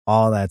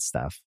 all that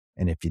stuff.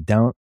 And if you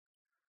don't,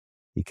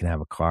 you can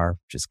have a car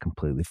just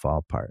completely fall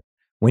apart.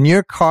 When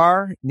your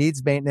car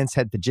needs maintenance,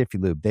 head to Jiffy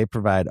Lube. They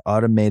provide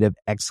automotive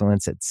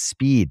excellence at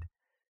speed.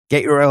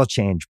 Get your oil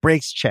change,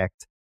 brakes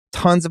checked,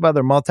 tons of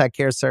other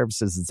multi-care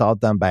services. It's all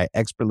done by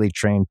expertly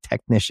trained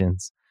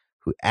technicians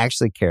who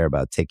actually care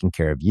about taking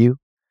care of you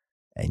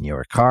and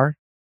your car.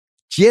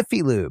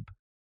 Jiffy Lube,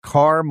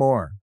 car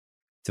more.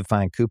 To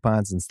find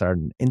coupons and start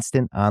an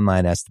instant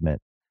online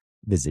estimate,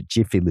 visit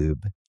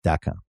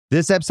jiffylube.com.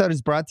 This episode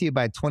is brought to you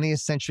by 20th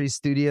Century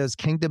Studios'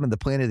 Kingdom of the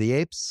Planet of the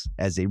Apes.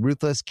 As a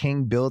ruthless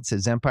king builds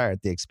his empire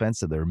at the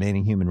expense of the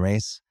remaining human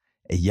race,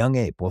 a young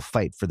ape will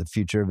fight for the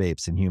future of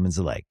apes and humans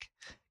alike.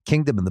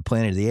 Kingdom of the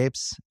Planet of the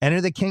Apes.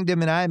 Enter the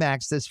kingdom in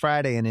IMAX this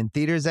Friday and in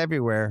theaters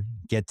everywhere.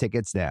 Get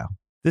tickets now.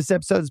 This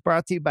episode is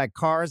brought to you by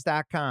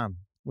Cars.com.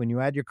 When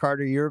you add your car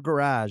to your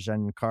garage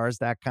on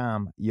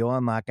Cars.com, you'll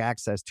unlock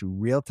access to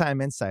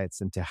real-time insights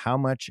into how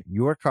much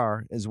your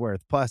car is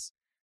worth. Plus,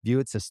 view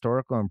its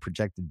historical and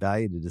projected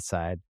value to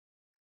decide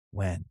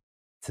when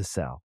to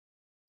sell.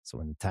 So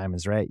when the time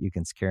is right, you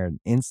can secure an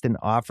instant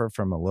offer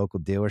from a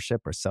local dealership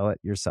or sell it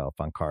yourself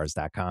on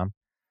Cars.com.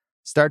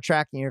 Start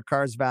tracking your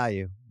car's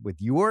value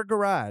with your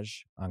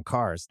garage on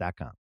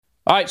Cars.com.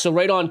 All right, so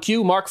right on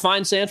cue, Mark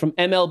Feinsand from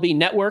MLB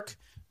Network.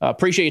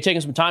 Appreciate you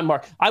taking some time,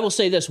 Mark. I will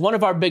say this, one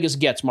of our biggest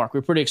gets, Mark.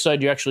 We're pretty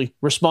excited you actually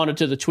responded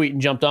to the tweet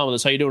and jumped on with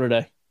us. How you doing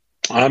today?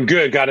 I'm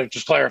good. Got to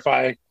just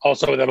clarify.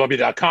 Also with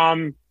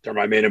MLB.com, they're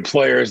my main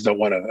employers. Don't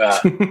want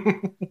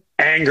to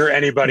anger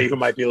anybody who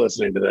might be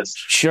listening to this.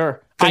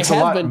 Sure. Thanks I a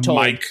have lot, been told.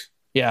 Mike.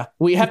 Yeah,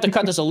 we have to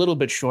cut this a little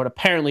bit short.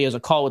 Apparently, as a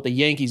call with the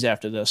Yankees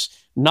after this.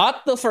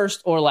 Not the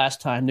first or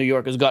last time New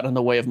York has gotten in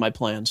the way of my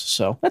plans,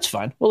 so that's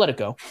fine. We'll let it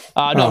go.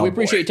 We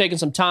appreciate you taking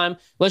some time.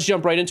 Let's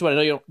jump right into it. I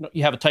know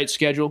you have a tight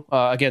schedule.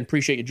 Again,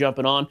 appreciate you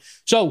jumping on.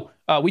 So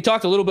we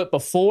talked a little bit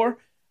before.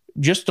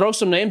 Just throw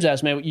some names at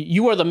us, man.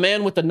 You are the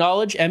man with the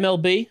knowledge,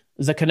 MLB,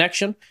 the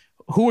connection.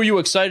 Who are you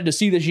excited to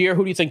see this year?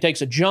 Who do you think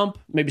takes a jump?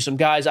 Maybe some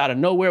guys out of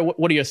nowhere.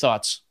 What are your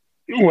thoughts?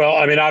 Well,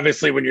 I mean,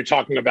 obviously, when you're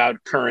talking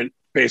about current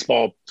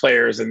baseball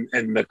players and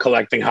the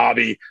collecting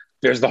hobby,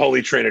 there's the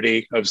holy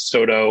trinity of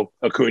Soto,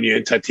 Acuna,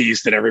 and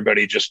Tatis that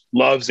everybody just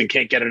loves and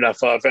can't get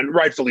enough of, and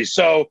rightfully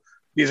so.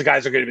 These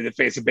guys are going to be the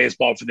face of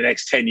baseball for the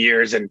next 10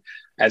 years, and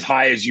as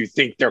high as you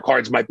think their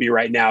cards might be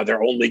right now,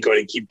 they're only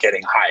going to keep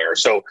getting higher.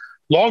 So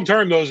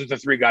long-term, those are the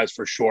three guys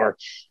for sure.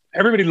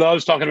 Everybody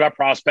loves talking about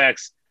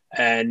prospects,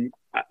 and,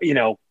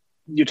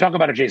 you talk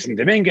about a Jason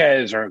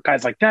Dominguez or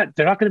guys like that,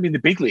 they're not going to be in the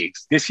big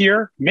leagues this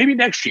year, maybe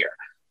next year.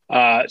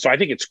 So I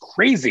think it's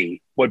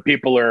crazy what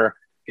people are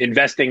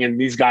investing in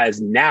these guys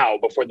now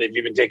before they've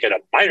even taken a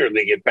minor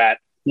league at bat,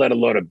 let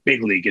alone a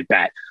big league at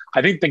bat.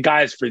 I think the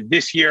guys for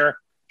this year,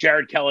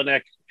 Jared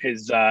Kelenic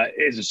is a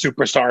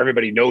superstar.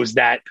 Everybody knows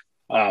that.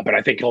 But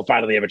I think he'll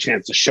finally have a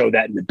chance to show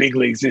that in the big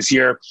leagues this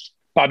year.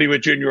 Bobby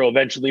Witt Jr.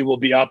 eventually will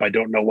be up. I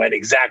don't know when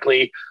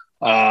exactly.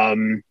 A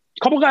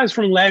couple guys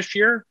from last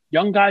year,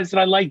 young guys that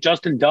I like,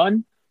 Justin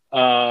Dunn.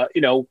 Was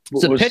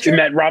pitcher? In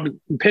that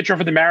pitcher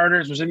for the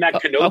Mariners, was in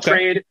that Cano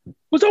trade.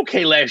 Was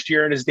okay last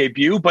year in his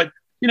debut, but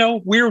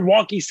weird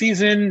wonky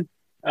season,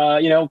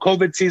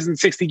 COVID season,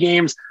 60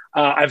 games.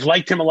 I've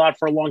liked him a lot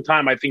for a long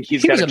time. I think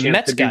he's got a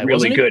chance to be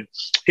really good.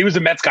 He was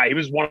a Mets guy. He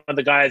was one of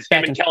the guys.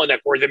 Him and Kelenic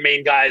were the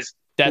main guys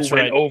who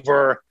went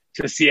over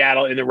to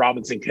Seattle in the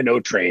Robinson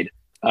Cano trade.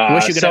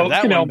 Wish you could have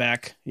that one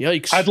back.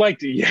 Yikes! I'd like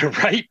to. Yeah,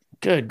 right.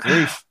 Good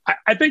grief.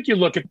 I think you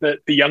look at the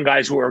young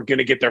guys who are going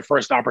to get their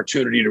first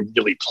opportunity to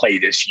really play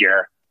this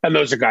year, and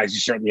those are guys you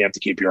certainly have to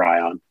keep your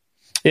eye on.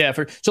 Yeah.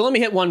 So let me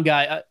hit one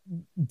guy.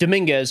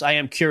 Dominguez, I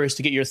am curious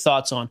to get your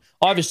thoughts on.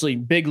 Obviously,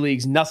 big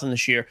leagues, nothing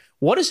this year.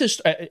 What is his,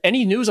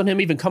 any news on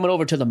him even coming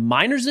over to the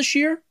minors this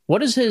year?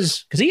 What is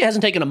his, because he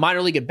hasn't taken a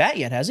minor league at bat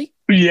yet, has he?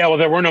 Yeah, well,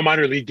 there were no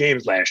minor league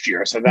games last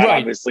year, so that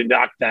obviously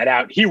knocked that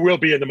out. He will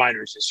be in the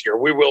minors this year.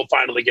 We will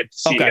finally get to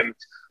see him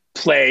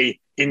play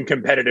in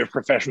competitive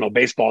professional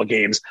baseball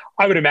games.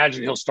 I would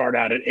imagine he'll start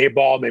out at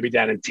A-ball, maybe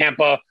down in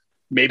Tampa,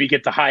 maybe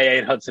get to high A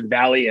at Hudson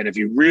Valley, and if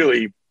you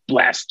really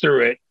blast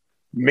through it,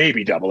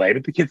 maybe double A,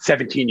 but the kid's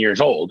 17 years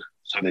old,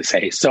 so they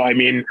say. So, I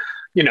mean,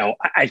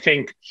 I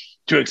think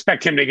to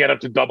expect him to get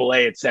up to double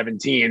A at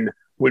 17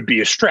 would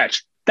be a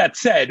stretch. That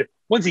said,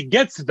 once he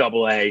gets to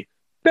double A,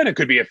 then it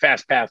could be a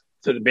fast path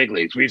to the big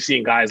leagues. We've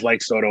seen guys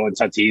like Soto and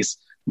Tatis,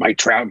 Mike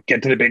Trout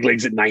get to the big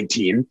leagues at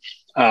 19.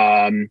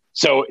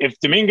 So if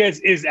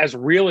Dominguez is as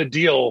real a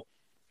deal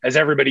as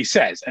everybody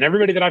says, and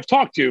everybody that I've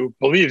talked to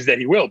believes that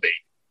he will be,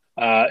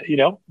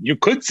 you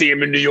could see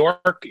him in New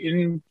York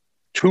in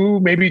 2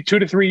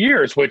 to 3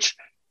 years, which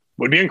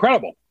would be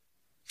incredible.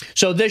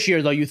 So this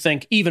year, though, you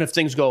think even if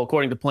things go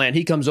according to plan,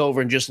 he comes over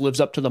and just lives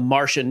up to the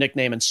Martian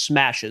nickname and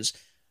smashes.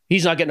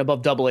 He's not getting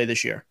above double A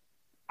this year.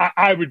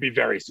 I would be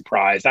very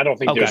surprised. I don't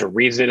think there's a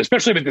reason,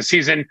 especially with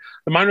the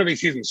minor league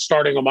season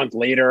starting a month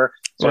later.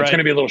 So it's going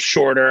to be a little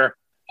shorter.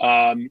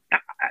 The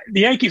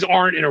Yankees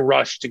aren't in a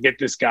rush to get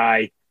this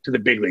guy to the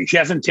big leagues. He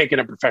hasn't taken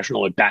a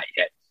professional at bat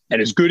yet.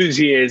 And as good as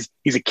he is,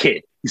 he's a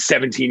kid. He's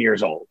 17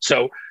 years old.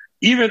 So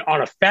even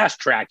on a fast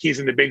track, he's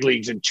in the big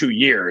leagues in 2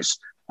 years.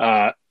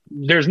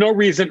 There's no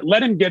reason.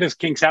 Let him get his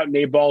kinks out in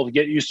A-ball to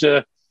get used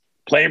to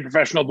playing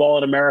professional ball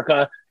in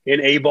America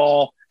in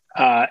A-ball.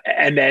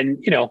 And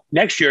then,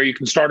 next year you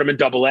can start him in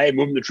double A,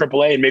 move him to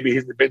triple A, and maybe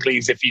he's in the big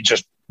leagues if he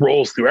just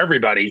rolls through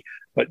everybody.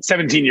 But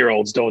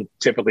 17-year-olds don't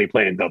typically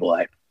play in double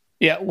A.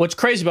 Yeah, what's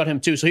crazy about him,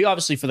 too, so he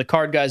obviously, for the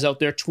card guys out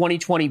there,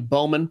 2020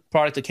 Bowman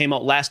product that came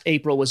out last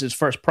April was his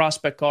first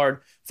prospect card,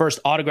 first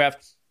autograph.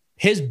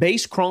 His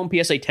base Chrome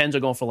PSA 10s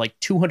are going for like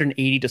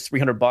 $280 to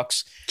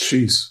 $300.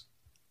 Jeez.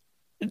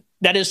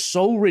 That is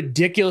so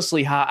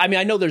ridiculously high. I mean,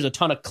 I know there's a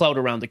ton of clout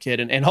around the kid,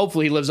 and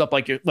hopefully he lives up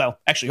like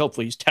actually,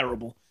 hopefully he's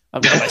terrible.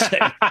 What am I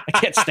saying? I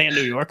can't stand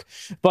New York.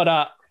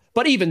 But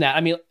even that,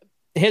 I mean,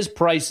 his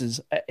prices,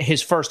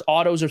 his first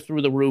autos are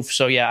through the roof.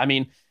 So yeah, I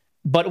mean,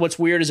 but what's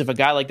weird is if a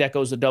guy like that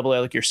goes to AA,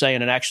 like you're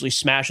saying, and actually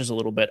smashes a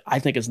little bit, I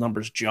think his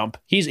numbers jump.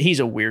 He's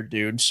a weird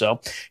dude. So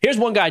here's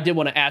one guy I did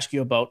want to ask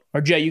you about. Or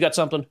Jay, you got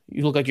something?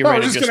 You look like you're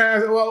ready. I was just going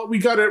to ask. Well, we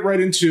got it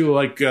right into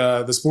like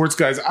the sports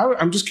guys.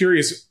 I'm just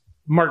curious,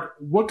 Mark,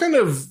 what kind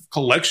of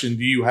collection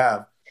do you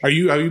have? Have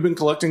you been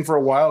collecting for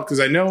a while? Because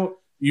I know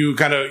you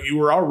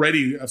were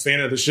already a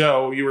fan of the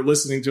show. You were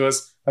listening to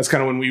us. That's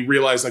kind of when we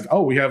realized like,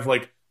 oh, we have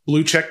like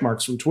blue check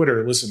marks from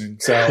Twitter listening.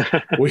 So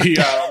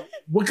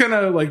what kind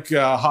of like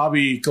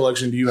hobby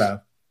collection do you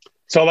have?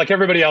 So like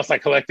everybody else, I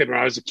collected when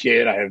I was a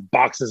kid. I have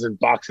boxes and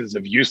boxes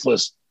of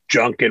useless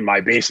junk in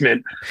my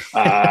basement.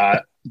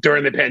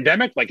 During the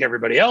pandemic, like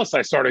everybody else,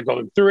 I started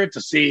going through it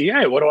to see,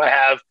 hey, what do I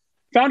have?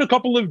 Found a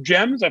couple of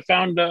gems. I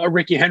found a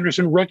Ricky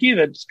Henderson rookie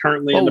that's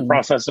currently in the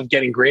process of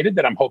getting graded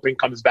that I'm hoping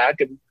comes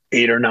back at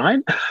 8 or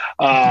 9.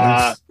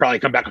 Nice. Probably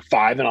come back at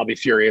 5 and I'll be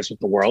furious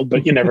with the world,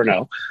 but you never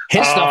know.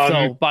 His stuff,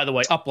 though, by the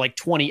way, up like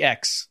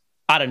 20x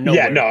out of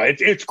nowhere. Yeah, no,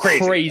 it's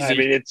crazy. I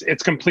mean,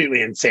 it's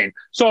completely insane.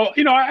 So,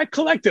 I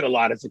collected a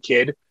lot as a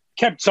kid,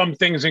 kept some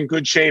things in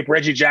good shape.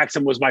 Reggie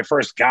Jackson was my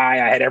first guy.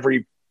 I had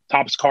every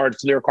Topps card,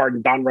 Fleer card,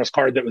 and Donruss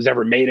card that was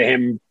ever made of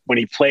him when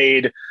he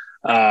played.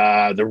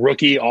 The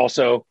rookie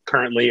also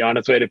currently on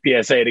its way to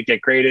PSA to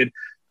get graded.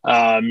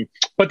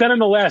 But then in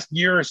the last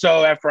year or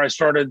so, after I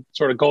started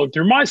sort of going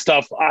through my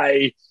stuff,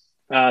 I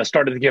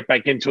started to get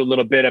back into a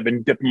little bit. I've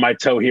been dipping my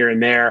toe here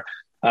and there,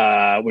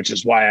 which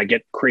is why I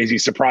get crazy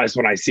surprised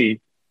when I see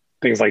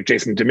things like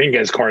Jason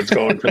Dominguez cards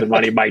going for the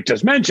money Mike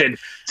just mentioned.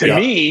 To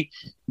me,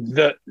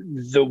 the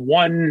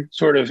one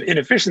sort of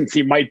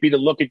inefficiency might be to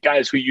look at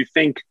guys who you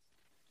think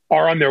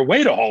are on their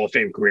way to Hall of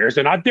Fame careers.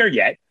 They're not there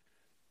yet.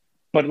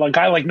 But a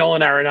guy like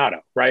Nolan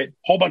Arenado, right?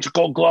 Whole bunch of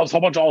Gold Gloves, whole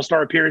bunch of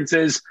All-Star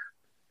appearances.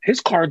 His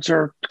cards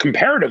are,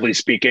 comparatively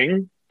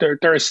speaking, they're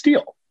a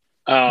steal.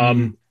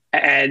 And,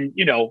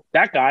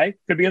 that guy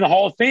could be in the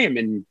Hall of Fame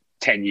in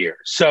 10 years.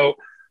 So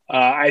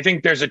I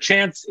think there's a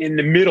chance in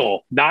the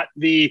middle, not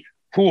the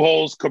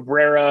Pujols,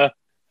 Cabrera,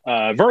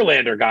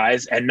 Verlander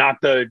guys, and not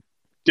the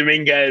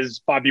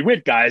Dominguez, Bobby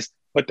Witt guys,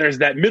 but there's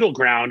that middle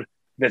ground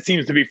that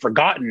seems to be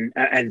forgotten.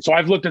 And so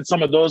I've looked at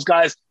some of those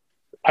guys.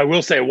 I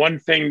will say one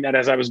thing that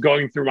as I was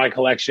going through my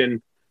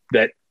collection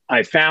that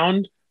I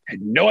found,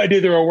 had no idea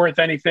they were worth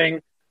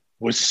anything,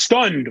 was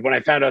stunned when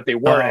I found out they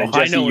were. And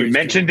Jesse, you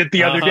mentioned it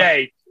the other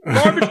day.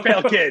 Garbage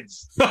Pail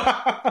Kids.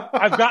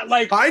 I've got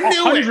like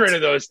 100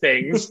 of those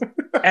things,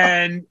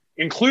 and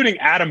including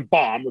Atom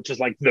Bomb, which is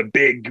like the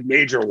big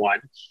major one.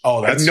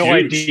 Oh, that's I have no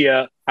huge.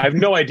 idea. I have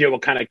no idea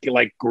what kind of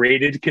like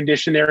graded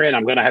condition they're in.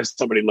 I'm going to have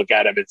somebody look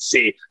at them and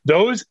see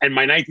those. And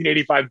my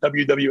 1985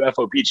 WWF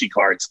O-Pee-Chee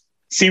cards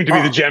seem to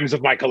be the gems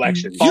of my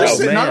collection. You're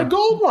sitting on a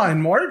gold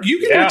mine, Mark. You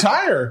can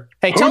retire.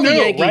 Hey, tell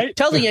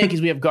the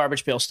Yankees we have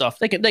garbage pail stuff.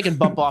 They can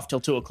bump off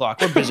till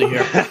 2:00. We're busy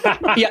here.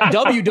 Yeah,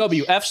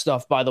 WWF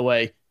stuff, by the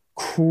way,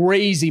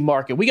 crazy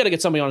market. We got to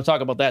get somebody on to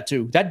talk about that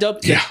too. That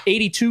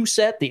 82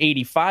 set, the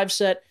 85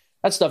 set,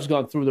 that stuff's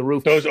gone through the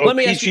roof. Those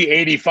O-Pee-Chee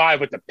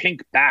 85 with the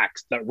pink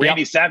backs, the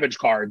Randy Savage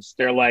cards,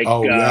 they're like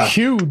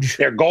huge.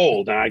 They're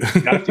gold. And I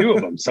got a few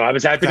of them, so I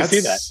was happy to see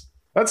that.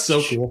 That's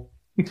so cool.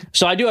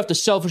 So I do have to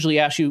selfishly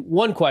ask you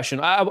one question.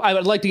 I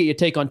would like to get your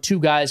take on two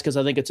guys because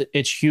I think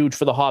it's huge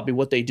for the hobby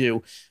what they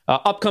do.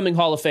 Upcoming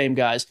Hall of Fame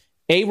guys,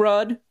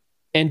 A-Rod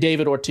and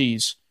David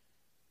Ortiz.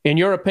 In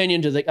your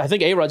opinion, I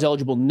think A-Rod's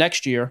eligible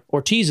next year.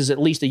 Ortiz is at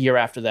least a year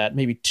after that,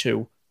 maybe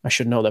 2. I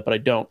should know that, but I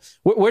don't.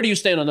 Where do you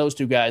stand on those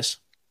two guys?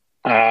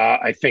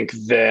 I think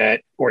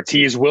that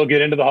Ortiz will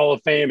get into the Hall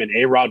of Fame and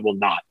A-Rod will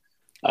not.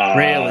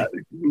 Really?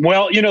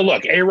 Well,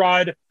 look,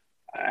 A-Rod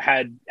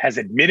has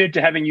admitted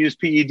to having used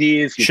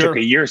PEDs. He took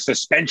a year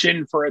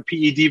suspension for a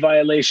PED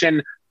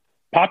violation.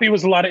 Poppy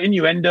was a lot of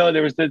innuendo.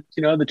 There was the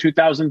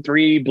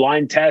 2003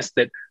 blind test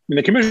that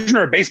the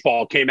commissioner of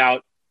baseball came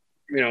out,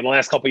 in the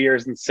last couple of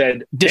years and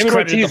said David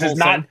Ortiz is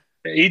not.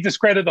 He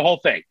discredited the whole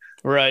thing.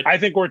 Right. I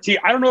think Ortiz.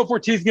 I don't know if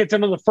Ortiz gets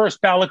into the first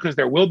ballot because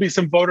there will be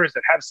some voters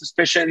that have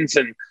suspicions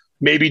and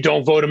maybe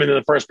don't vote him into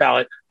the first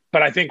ballot.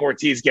 But I think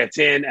Ortiz gets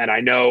in, and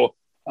I know.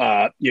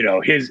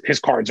 His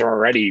cards are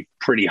already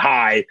pretty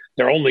high.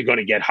 They're only going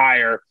to get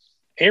higher.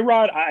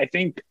 A-Rod, I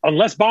think,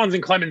 unless Bonds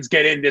and Clemens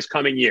get in this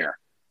coming year,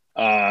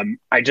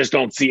 I just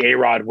don't see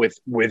A-Rod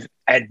with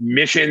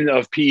admission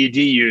of PED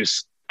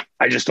use.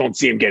 I just don't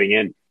see him getting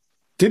in.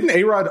 Didn't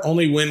A-Rod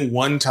only win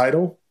one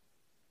title?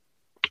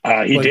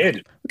 He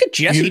did. Look at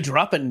Jesse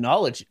dropping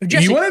knowledge.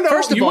 Jesse, you want to know?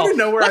 First of all,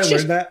 where I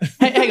learned that?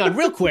 Hang on,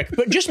 real quick.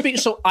 But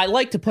so I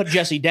like to put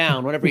Jesse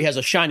down whenever he has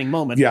a shining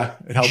moment. Yeah,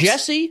 it helps.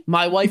 Jesse,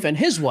 my wife, and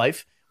his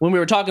wife, when we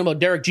were talking about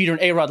Derek Jeter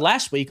and A-Rod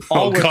last week,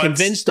 all were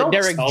convinced that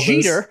Derek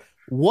Jeter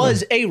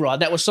was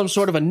A-Rod. That was some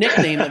sort of a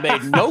nickname that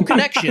made no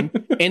connection.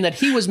 and that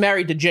he was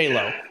married to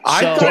J-Lo. I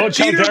So, thought Don't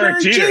tell Jeter Derek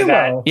married Jeter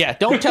J-Lo. yeah,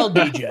 don't tell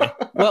DJ.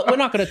 Well, we're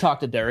not going to talk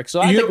to Derek, so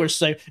I think we're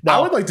safe. No. I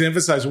would like to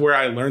emphasize where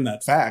I learned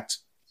that fact.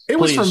 It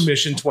was Please. from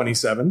Mission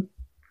 27,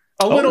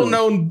 a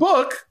little-known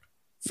book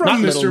from Not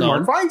Mr.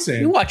 Mark You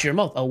Feinsand. watch your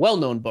mouth. A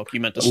well-known book, you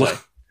meant to say.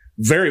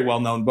 Very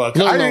well-known book.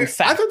 Little-known I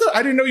fact.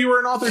 didn't know you were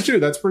an author, too.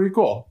 That's pretty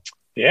cool.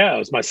 Yeah, it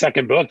was my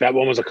second book. That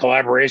one was a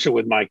collaboration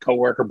with my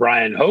coworker,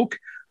 Brian Hoke.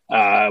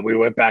 We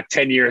went back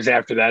 10 years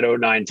after that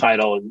 09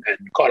 title and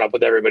caught up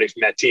with everybody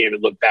from that team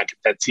and looked back at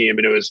that team.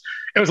 And it was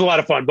a lot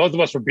of fun. Both of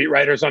us were beat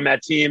writers on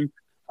that team.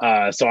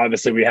 So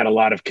obviously we had a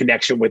lot of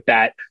connection with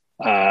that,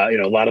 a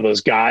lot of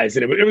those guys.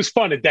 And it was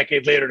fun a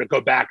decade later to go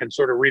back and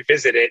sort of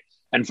revisit it.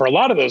 And for a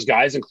lot of those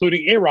guys,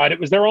 including A-Rod, it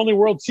was their only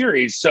World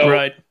Series. So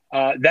Right.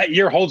 That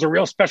year holds a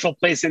real special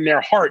place in their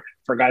heart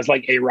for guys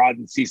like A-Rod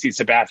and CC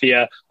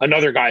Sabathia,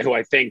 another guy who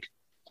I think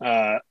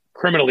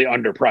criminally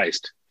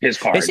underpriced his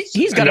cards.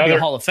 He's got to be a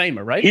Hall of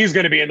Famer, right? He's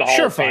going to be in the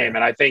Hall of Fame,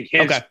 and I think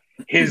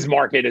his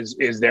market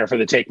is there for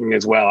the taking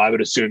as well. I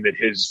would assume that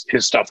his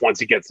stuff, once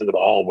he gets into the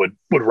Hall, would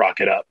rock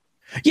it up.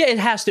 Yeah, it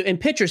has to. And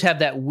pitchers have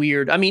that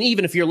weird. I mean,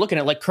 even if you're looking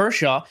at like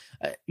Kershaw,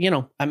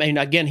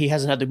 again, he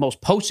hasn't had the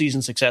most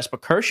postseason success,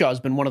 but Kershaw has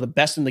been one of the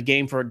best in the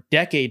game for a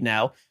decade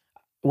now.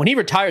 When he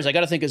retires, I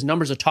got to think his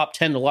numbers are top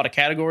 10 in a lot of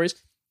categories.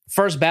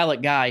 First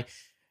ballot guy.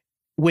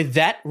 With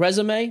that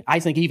resume,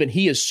 I think even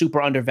he is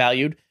super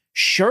undervalued.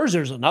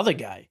 Scherzer's another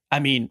guy. I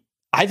mean,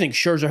 I think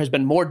Scherzer has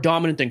been more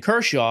dominant than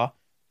Kershaw,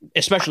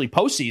 especially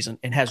postseason,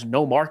 and has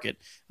no market.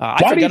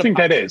 Why do you think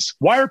that is?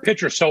 Why are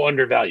pitchers so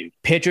undervalued?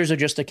 Pitchers are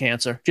just a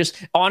cancer.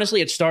 Just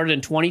honestly, it started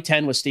in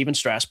 2010 with Steven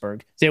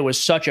Strasburg. There was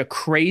such a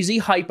crazy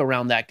hype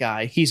around that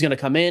guy. He's going to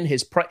come in.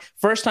 His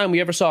first time we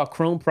ever saw a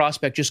chrome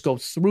prospect just go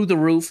through the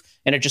roof,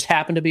 and it just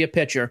happened to be a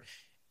pitcher.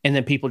 And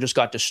then people just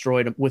got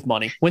destroyed with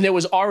money. When there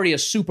was already a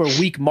super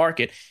weak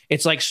market,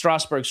 it's like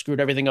Strasburg screwed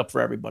everything up for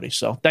everybody.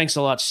 So thanks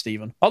a lot,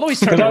 Steven. Although he's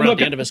turned around at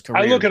the end of his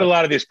career. I look at a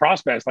lot of these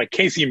prospects, like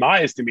Casey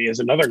Mize to me is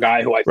another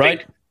guy who I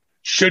think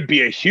should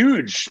be a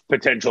huge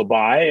potential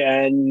buy.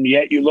 And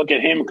yet you look at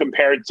him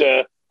compared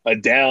to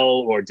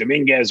Adele or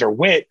Dominguez or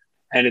Witt,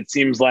 and it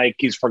seems like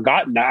he's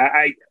forgotten.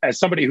 I as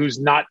somebody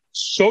who's not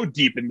so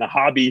deep in the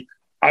hobby,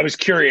 I was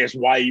curious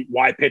why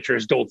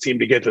pitchers don't seem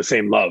to get the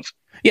same love.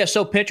 Yeah,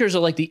 so pitchers are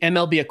like the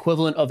MLB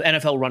equivalent of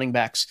NFL running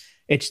backs.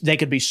 They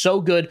could be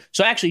so good.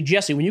 So actually,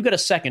 Jesse, when you get a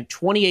second,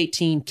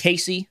 2018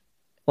 Casey,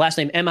 last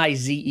name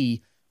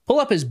Mize, pull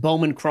up his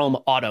Bowman Chrome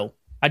Auto.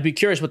 I'd be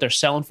curious what they're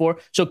selling for.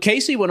 So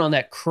Casey went on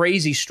that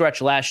crazy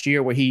stretch last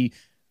year where he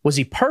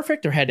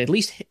perfect or had at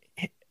least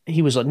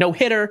he was a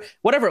no-hitter,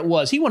 whatever it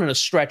was. He went on a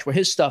stretch where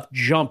his stuff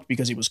jumped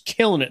because he was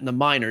killing it in the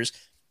minors.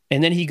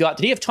 And then did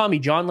he have Tommy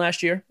John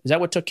last year? Is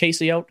that what took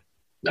Casey out?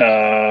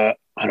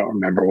 I don't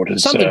remember what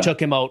his... Something took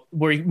him out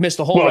where he missed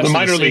the whole rest the of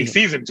minor the league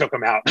season took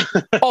him out.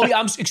 Oh,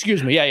 yeah,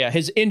 excuse me. Yeah.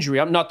 His injury,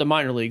 I'm not the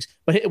minor leagues.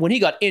 But when he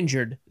got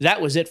injured, that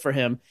was it for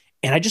him.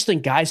 And I just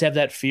think guys have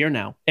that fear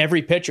now.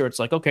 Every pitcher, it's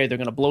like, okay, they're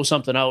going to blow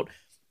something out.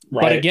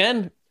 Right. But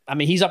again, I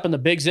mean, he's up in the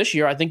bigs this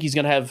year. I think he's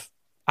going to have,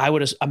 I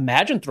would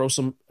imagine, throw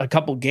a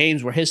couple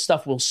games where his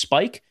stuff will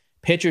spike.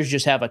 Pitchers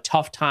just have a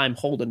tough time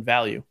holding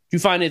value. Did you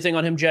find anything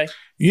on him, Jay?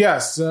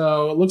 Yes.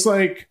 So it looks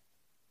like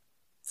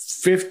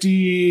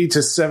 $50 to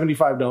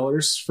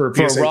 $75 for a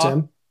PSA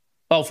 10.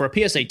 Oh, for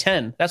a PSA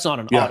 10. That's not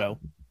an auto.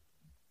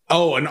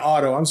 Oh, an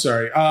auto. I'm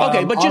sorry.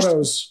 Okay, but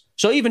autos.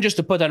 So even just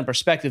to put that in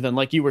perspective, and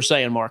like you were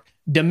saying, Mark,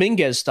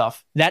 Dominguez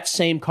stuff, that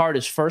same card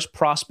is first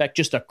prospect,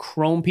 just a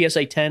chrome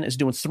PSA 10 is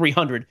doing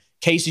 $300.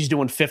 Casey's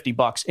doing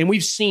 $50. And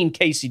we've seen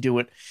Casey do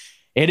it.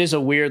 It is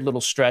a weird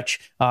little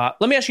stretch. Let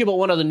me ask you about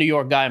one other New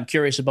York guy I'm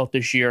curious about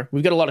this year.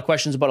 We've got a lot of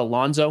questions about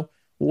Alonso.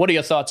 What are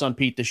your thoughts on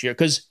Pete this year?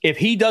 Because if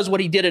he does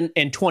what he did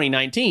in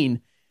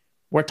 2019,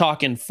 we're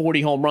talking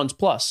 40 home runs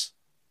plus.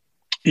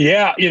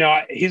 Yeah,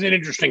 he's an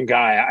interesting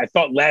guy. I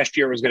thought last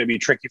year was going to be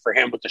tricky for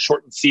him with the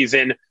shortened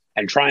season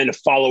and trying to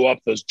follow up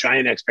those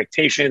giant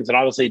expectations. And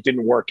obviously it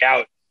didn't work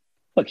out.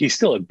 Look, he's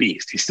still a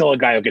beast. He's still a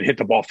guy who can hit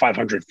the ball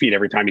 500 feet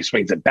every time he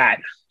swings a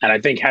bat. And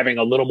I think having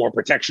a little more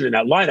protection in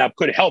that lineup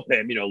could help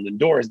him.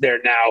 Lindor is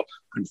there now.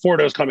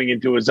 Conforto's coming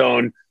into his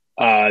own.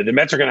 The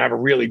Mets are going to have a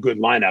really good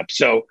lineup.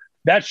 So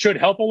that should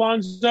help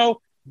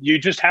Alonso. You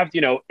just have,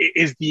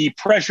 is the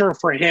pressure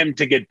for him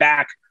to get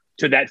back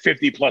to that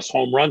 50-plus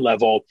home run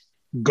level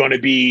going to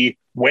be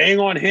weighing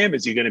on him?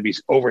 Is he going to be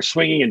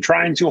overswinging and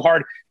trying too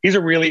hard? He's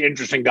a really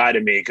interesting guy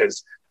to me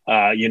because,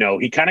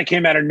 he kind of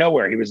came out of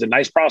nowhere. He was a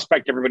nice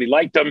prospect. Everybody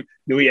liked him,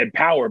 knew he had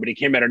power, but he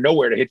came out of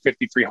nowhere to hit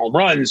 53 home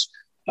runs.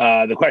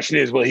 The question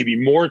is, will he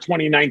be more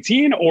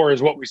 2019 or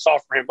is what we saw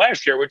from him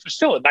last year, which was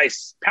still a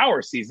nice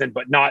power season,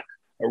 but not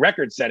a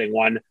record-setting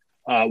one?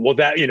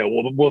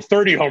 Will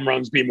 30 home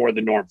runs be more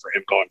the norm for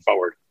him going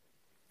forward?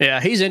 Yeah,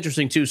 he's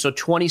interesting too. So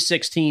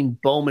 2016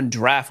 Bowman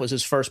draft was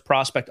his first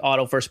prospect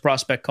auto, first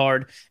prospect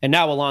card. And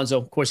now Alonso,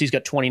 of course, he's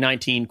got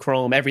 2019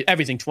 Chrome,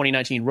 everything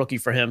 2019 rookie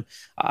for him.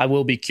 I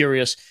will be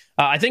curious.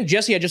 I think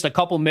Jesse had just a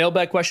couple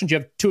mailbag questions. You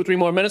have 2 or 3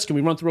 more minutes. Can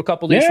we run through a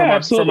couple of these from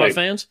our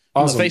fans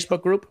on the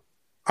Facebook group?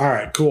 All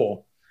right,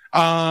 cool.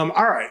 All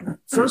right.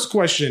 First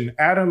question.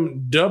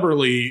 Adam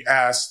Dubberly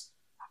asked,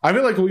 I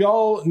feel like we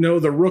all know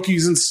the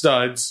rookies and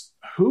studs.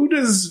 Who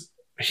does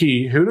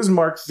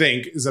Mark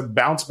think is a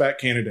bounce back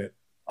candidate?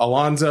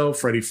 Alonzo,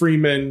 Freddie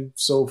Freeman,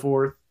 so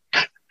forth.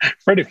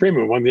 Freddie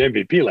Freeman won the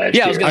MVP last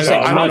year. I was going to say,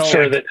 I'm not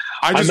sure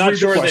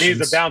that he's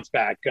a bounce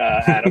back,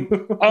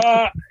 Adam.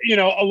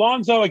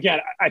 Alonzo, again,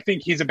 I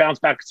think he's a bounce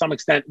back to some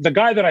extent. The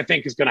guy that I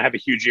think is going to have a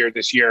huge year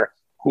this year,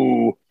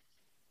 who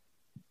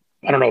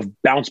I don't know if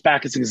bounce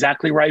back is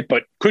exactly right,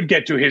 but could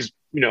get to his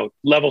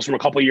levels from a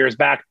couple of years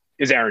back,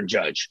 is Aaron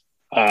Judge.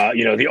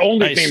 The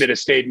only thing that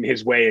has stayed in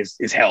his way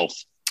is health.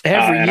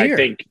 Every year. I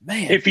think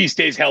if he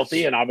stays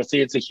healthy, and obviously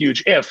it's a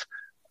huge if,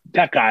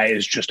 that guy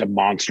is just a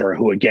monster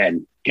who,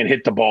 again, can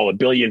hit the ball 1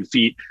 billion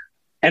feet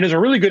and is a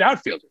really good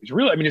outfielder.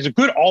 He's a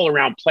good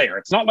all-around player.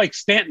 It's not like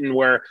Stanton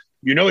where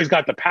he's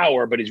got the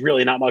power, but he's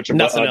really not much of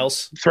a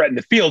threat in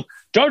the field.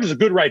 Judge is a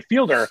good right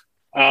fielder.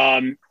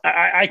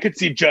 I could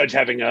see Judge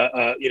having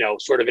a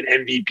sort of an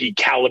MVP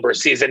caliber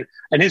season.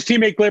 And his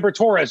teammate Gleyber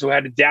Torres, who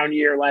had a down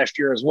year last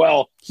year as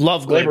well.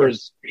 Love Gleyber.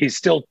 He's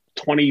still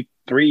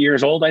 23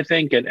 years old, I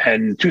think,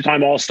 and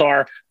two-time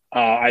All-Star.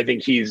 I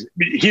think he's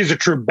a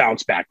true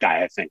bounce back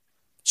guy, I think.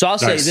 So I'll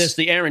say this,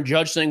 the Aaron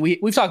Judge thing,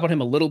 we've talked about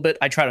him a little bit.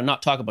 I try to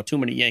not talk about too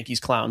many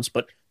Yankees clowns,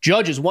 but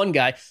Judge is one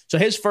guy. So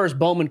his first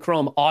Bowman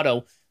Chrome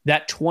auto,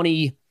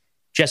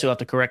 Jesse will have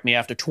to correct me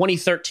after,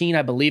 2013,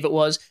 I believe it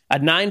was,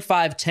 at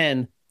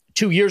 9.510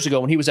 2 years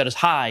ago when he was at his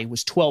high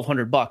was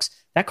 $1,200.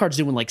 That card's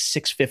doing like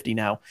 $650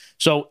 now.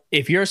 So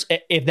if you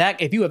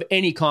have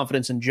any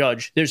confidence in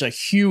Judge, there's a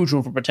huge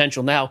room for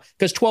potential now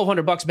because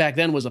 $1,200 back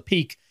then was a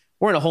peak.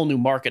 We're in a whole new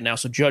market now,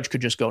 so Judge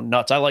could just go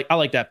nuts. I like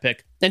that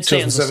pick. And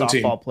Stanton's a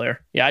softball player.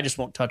 Yeah, I just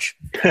won't touch.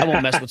 I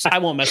won't mess with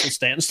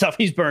Stanton stuff.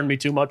 He's burned me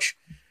too much.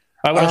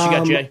 All right, what else you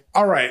got, Jay?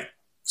 All right.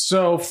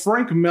 So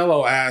Frank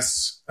Mello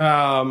asks, is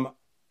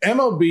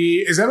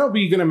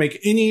MLB going to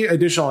make any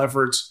additional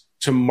efforts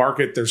to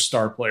market their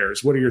star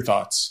players? What are your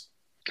thoughts?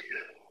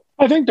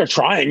 I think they're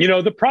trying.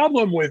 The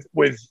problem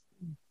with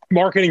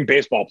marketing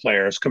baseball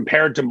players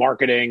compared to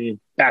marketing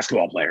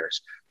basketball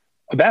players.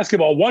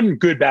 One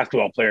good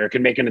basketball player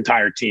can make an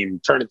entire team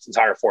turn its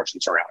entire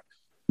fortunes around.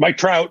 Mike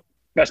Trout,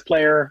 best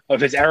player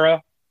of his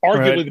era,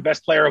 arguably the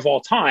best player of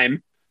all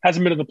time,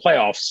 hasn't been in the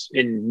playoffs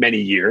in many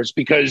years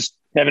because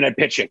they haven't had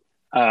pitching.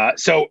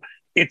 So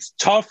it's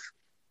tough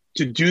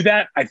to do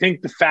that. I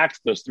think the fact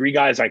those three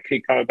guys, I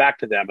keep coming back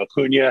to them,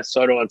 Acuna,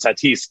 Soto, and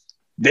Tatis,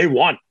 they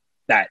want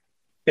that.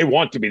 They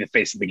want to be the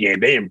face of the game.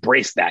 They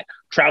embrace that.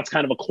 Trout's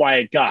kind of a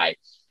quiet guy.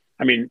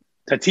 I mean,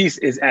 Tatis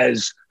is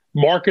as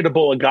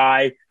marketable a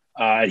guy.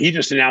 He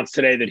just announced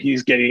today that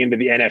he's getting into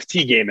the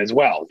NFT game as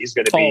well. He's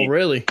going to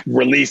be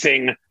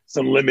releasing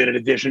some limited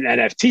edition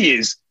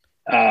NFTs.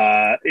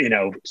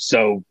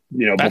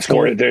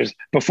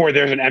 Before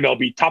there's an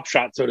MLB Top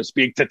Shot, so to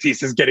speak,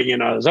 Tatis is getting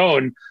in on his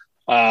own.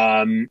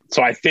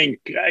 So I think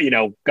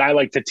guy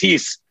like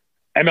Tatis,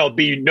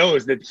 MLB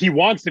knows that he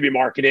wants to be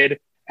marketed,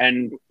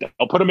 and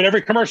they'll put him in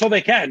every commercial they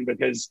can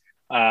because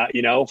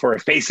for a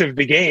face of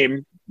the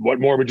game, what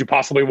more would you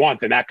possibly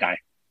want than that guy?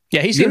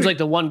 Yeah, he seems like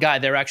the one guy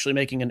they're actually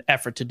making an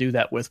effort to do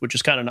that with, which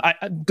is kind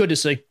of good to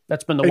see.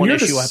 That's been the one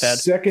issue I've had.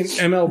 Second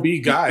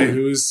MLB guy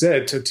who has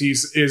said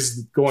Tatis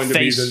is going to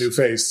be the new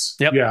face.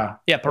 Yep.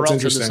 Yeah. Peralta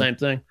did the same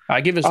thing. I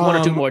give us one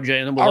or two more, Jay,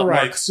 and then we'll. All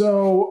right. Mark.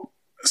 So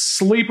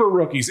sleeper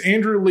rookies.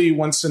 Andrew Lee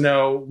wants to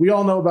know. We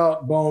all know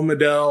about Bo,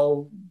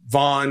 Medell,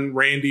 Vaughn,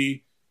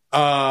 Randy.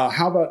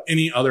 How about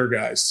any other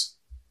guys?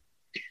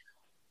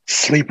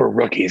 Sleeper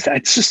rookies.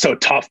 It's just so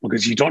tough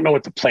because you don't know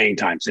what the playing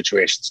time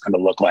situation is going to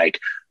look like.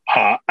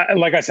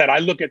 Like I said, I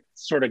look at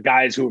sort of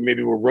guys who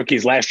maybe were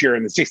rookies last year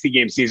in the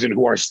 60-game season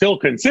who are still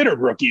considered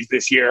rookies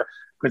this year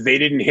because they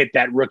didn't hit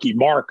that rookie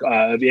mark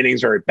of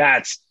innings or at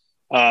bats.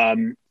 I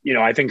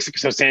think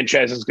Sixto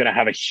Sanchez is going to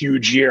have a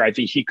huge year. I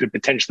think he could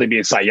potentially be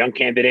a Cy Young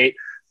candidate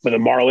for the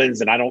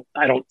Marlins, and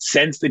I don't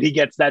sense that he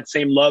gets that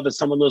same love as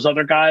some of those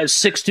other guys.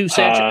 6'2"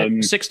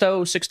 Sanchez.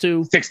 6'2"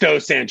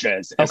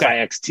 Sanchez.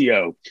 Okay.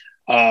 Sixto.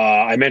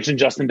 I mentioned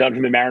Justin Dunn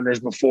from the Mariners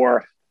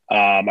before.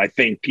 I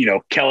think,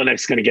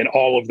 Kelenick's going to get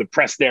all of the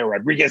press there.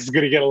 Rodriguez is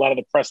going to get a lot of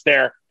the press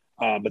there.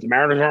 But the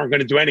Mariners aren't going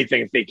to do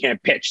anything if they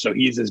can't pitch. So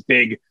he's as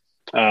big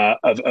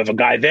of a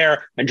guy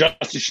there. And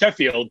Justice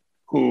Sheffield,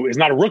 who is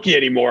not a rookie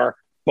anymore,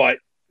 but,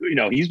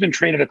 he's been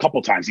traded a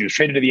couple times. He was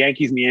traded to the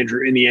Yankees in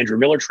the Andrew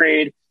Miller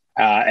trade.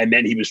 And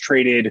then he was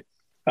traded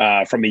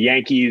from the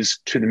Yankees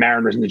to the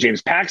Mariners in the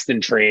James Paxton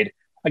trade.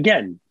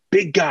 Again,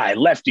 big guy,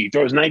 lefty,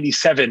 throws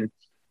 97.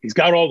 He's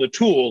got all the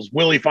tools.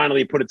 Will he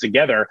finally put it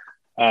together?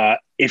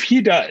 If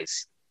he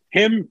does,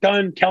 him,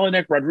 Dunn,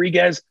 Kelenic,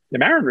 Rodriguez, the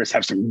Mariners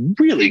have some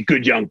really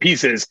good young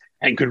pieces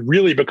and could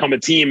really become a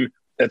team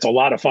that's a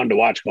lot of fun to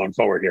watch going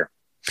forward here.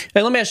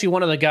 Hey, let me ask you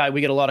one other guy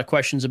we get a lot of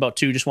questions about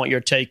too. Just want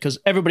your take because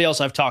everybody else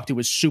I've talked to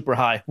is super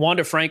high.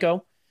 Wander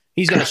Franco,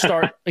 he's going to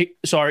start.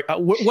 Sorry,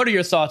 what are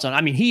your thoughts on?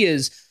 I mean, he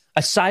is,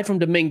 aside from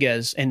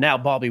Dominguez and now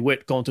Bobby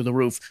Witt going through the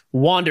roof,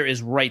 Wander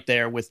is right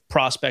there with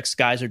prospects.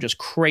 Guys are just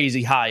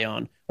crazy high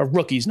on, or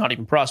rookies, not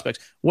even prospects.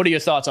 What are your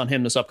thoughts on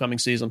him this upcoming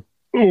season?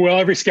 Well,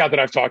 every scout that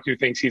I've talked to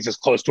thinks he's as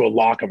close to a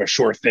lock of a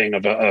sure thing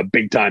of a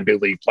big-time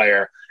big league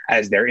player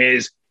as there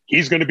is.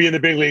 He's going to be in the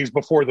big leagues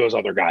before those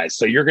other guys.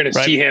 So you're going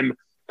to see him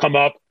come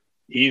up.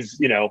 He's,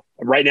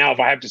 right now, if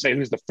I have to say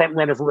who's the front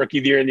runner for Rookie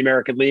of the Year in the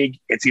American League,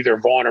 it's either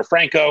Vaughn or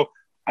Franco.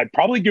 I'd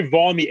probably give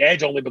Vaughn the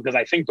edge only because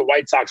I think the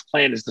White Sox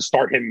plan is to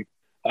start him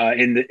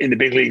in the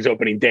big leagues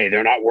opening day.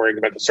 They're not worrying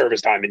about the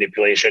service time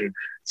manipulation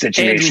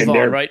situation. Andrew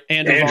Vaughn, right?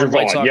 Andrew Vaughn,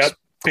 White Sox. Yep,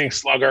 big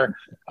slugger.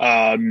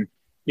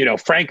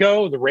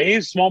 Franco, the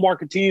Rays, small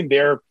market team,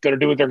 they're going to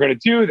do what they're going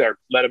to do. They're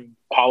let him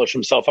polish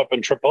himself up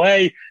in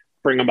AAA,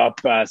 bring him up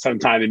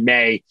sometime in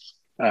May,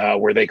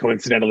 where they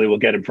coincidentally will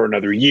get him for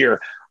another year.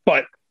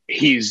 But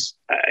he's,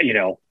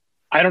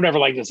 I don't ever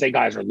like to say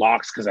guys are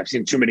locks because I've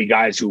seen too many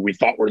guys who we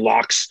thought were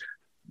locks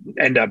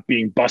end up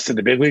being busted at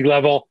the big league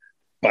level.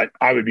 But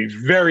I would be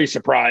very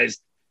surprised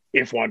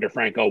if Wander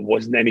Franco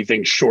wasn't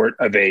anything short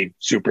of a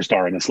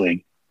superstar in this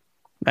league.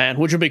 Man,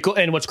 which would be cool.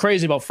 And what's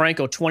crazy about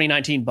Franco,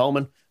 2019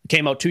 Bowman,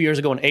 came out 2 years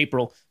ago in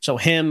April. So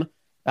him,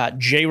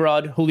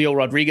 J-Rod, Julio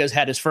Rodriguez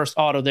had his first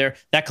auto there.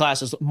 That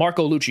class is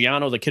Marco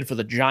Luciano, the kid for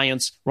the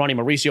Giants, Ronnie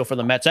Mauricio for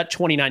the Mets. That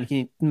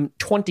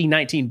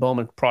 2019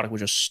 Bowman product was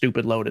just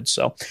stupid loaded.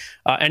 So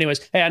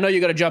anyways, hey, I know you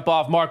got to jump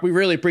off. Mark, we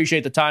really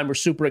appreciate the time. We're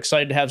super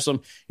excited to have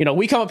some,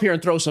 we come up here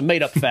and throw some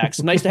made-up facts.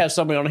 It's nice to have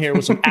somebody on here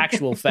with some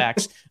actual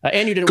facts.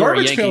 And you didn't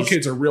Garbage Pail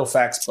Kids are real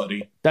facts,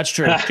 buddy. That's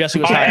true.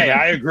 Jesse was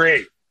I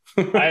agree.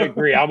 I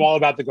agree. I'm all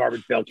about the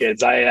Garbage Pail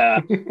Kids.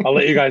 I'll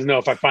let you guys know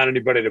if I find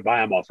anybody to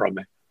buy them all from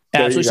me.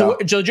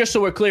 Absolutely. So just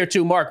so we're clear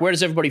too, Mark, where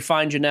does everybody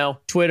find you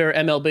now? Twitter,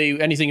 MLB,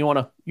 anything you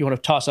want to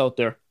toss out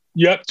there?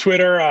 Yep.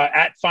 Twitter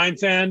at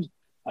Feinsand,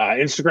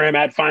 Instagram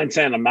at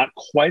Feinsand. I'm not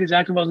quite as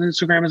active on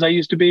Instagram as I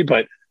used to be,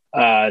 but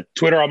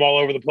Twitter, I'm all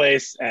over the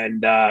place.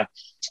 And, my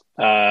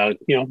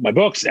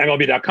books,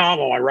 MLB.com,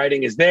 all my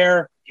writing is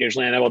there.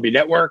 Occasionally on MLB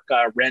Network,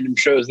 random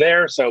shows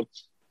there. So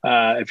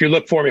if you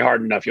look for me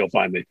hard enough, you'll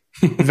find me.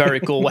 Very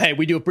cool. Well, hey,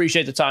 we do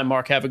appreciate the time,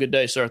 Mark. Have a good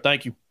day, sir.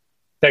 Thank you.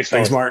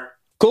 Thanks, Mark.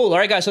 Cool. All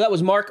right, guys. So that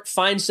was Mark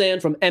Feinsand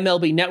from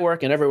MLB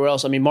Network and everywhere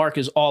else. I mean, Mark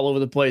is all over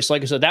the place.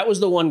 Like I said, that was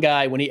the one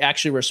guy when he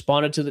actually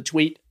responded to the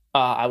tweet.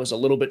 I was a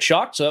little bit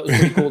shocked, so that was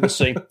pretty cool to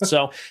see.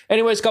 So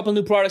anyways, a couple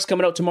new products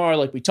coming out tomorrow,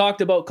 like we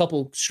talked about, a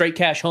couple straight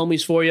cash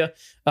homies for you.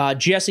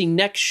 Jesse,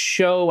 next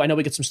show, I know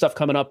we got some stuff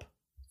coming up.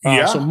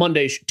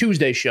 So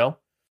Tuesday's show.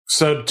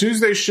 So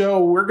Tuesday's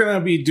show, we're going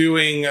to be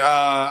doing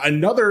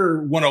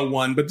another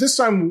 101, but this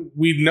time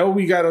we know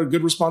we got a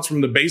good response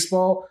from the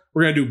baseball.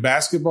 We're going to do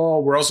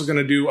basketball. We're also going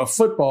to do a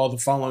football the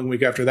following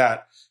week after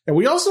that. And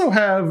we also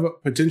have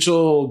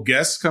potential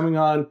guests coming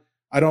on.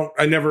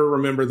 I never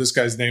remember this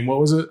guy's name.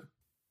 What was it?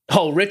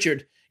 Oh,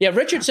 Richard. Yeah,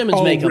 Richard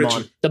Simmons may come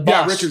on. The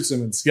boss. Yeah, Richard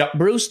Simmons. Yep.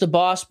 Bruce, the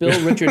boss, Bill,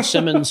 Richard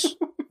Simmons,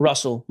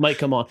 Russell might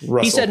come on.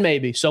 He said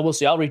maybe, so we'll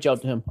see. I'll reach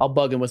out to him. I'll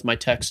bug him with my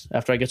text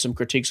after I get some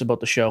critiques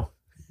about the show.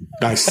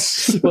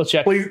 Nice. We'll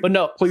check. But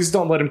no, please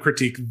don't let him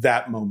critique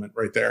that moment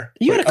right there.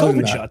 You had a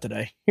COVID shot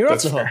today. You're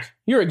off the hook.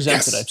 You're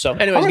exempt today. So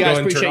anyways, guys,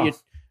 appreciate you.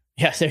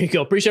 Yeah, there you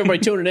go. Appreciate everybody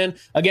tuning in.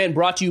 Again,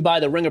 brought to you by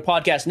the Ringer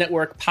Podcast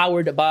Network,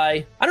 powered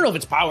by, I don't know if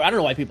it's powered. I don't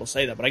know why people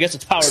say that, but I guess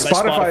it's powered by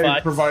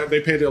Spotify.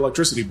 They pay the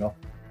electricity bill.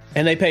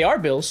 And they pay our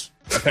bills,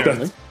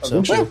 apparently.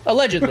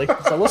 Allegedly.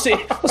 So we'll see.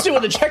 We'll see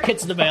when the check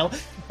hits the mail.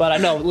 But I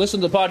know, listen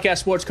to the podcast,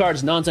 Sports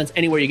Cards Nonsense,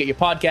 anywhere you get your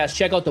podcast.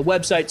 Check out the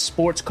website,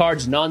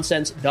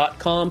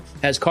 sportscardsnonsense.com.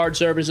 Has card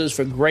services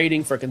for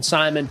grading, for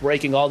consignment,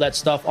 breaking, all that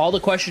stuff. All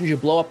the questions you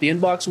blow up the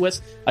inbox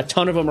with, a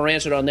ton of them are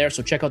answered on there.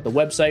 So check out the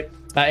website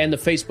and the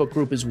Facebook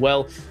group as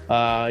well.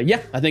 I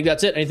think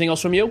that's it. Anything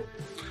else from you?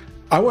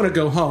 I want to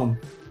go home.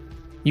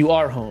 You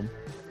are home.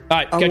 All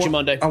right, catch you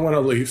Monday. I want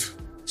to leave.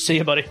 See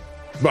you, buddy.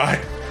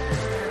 Bye.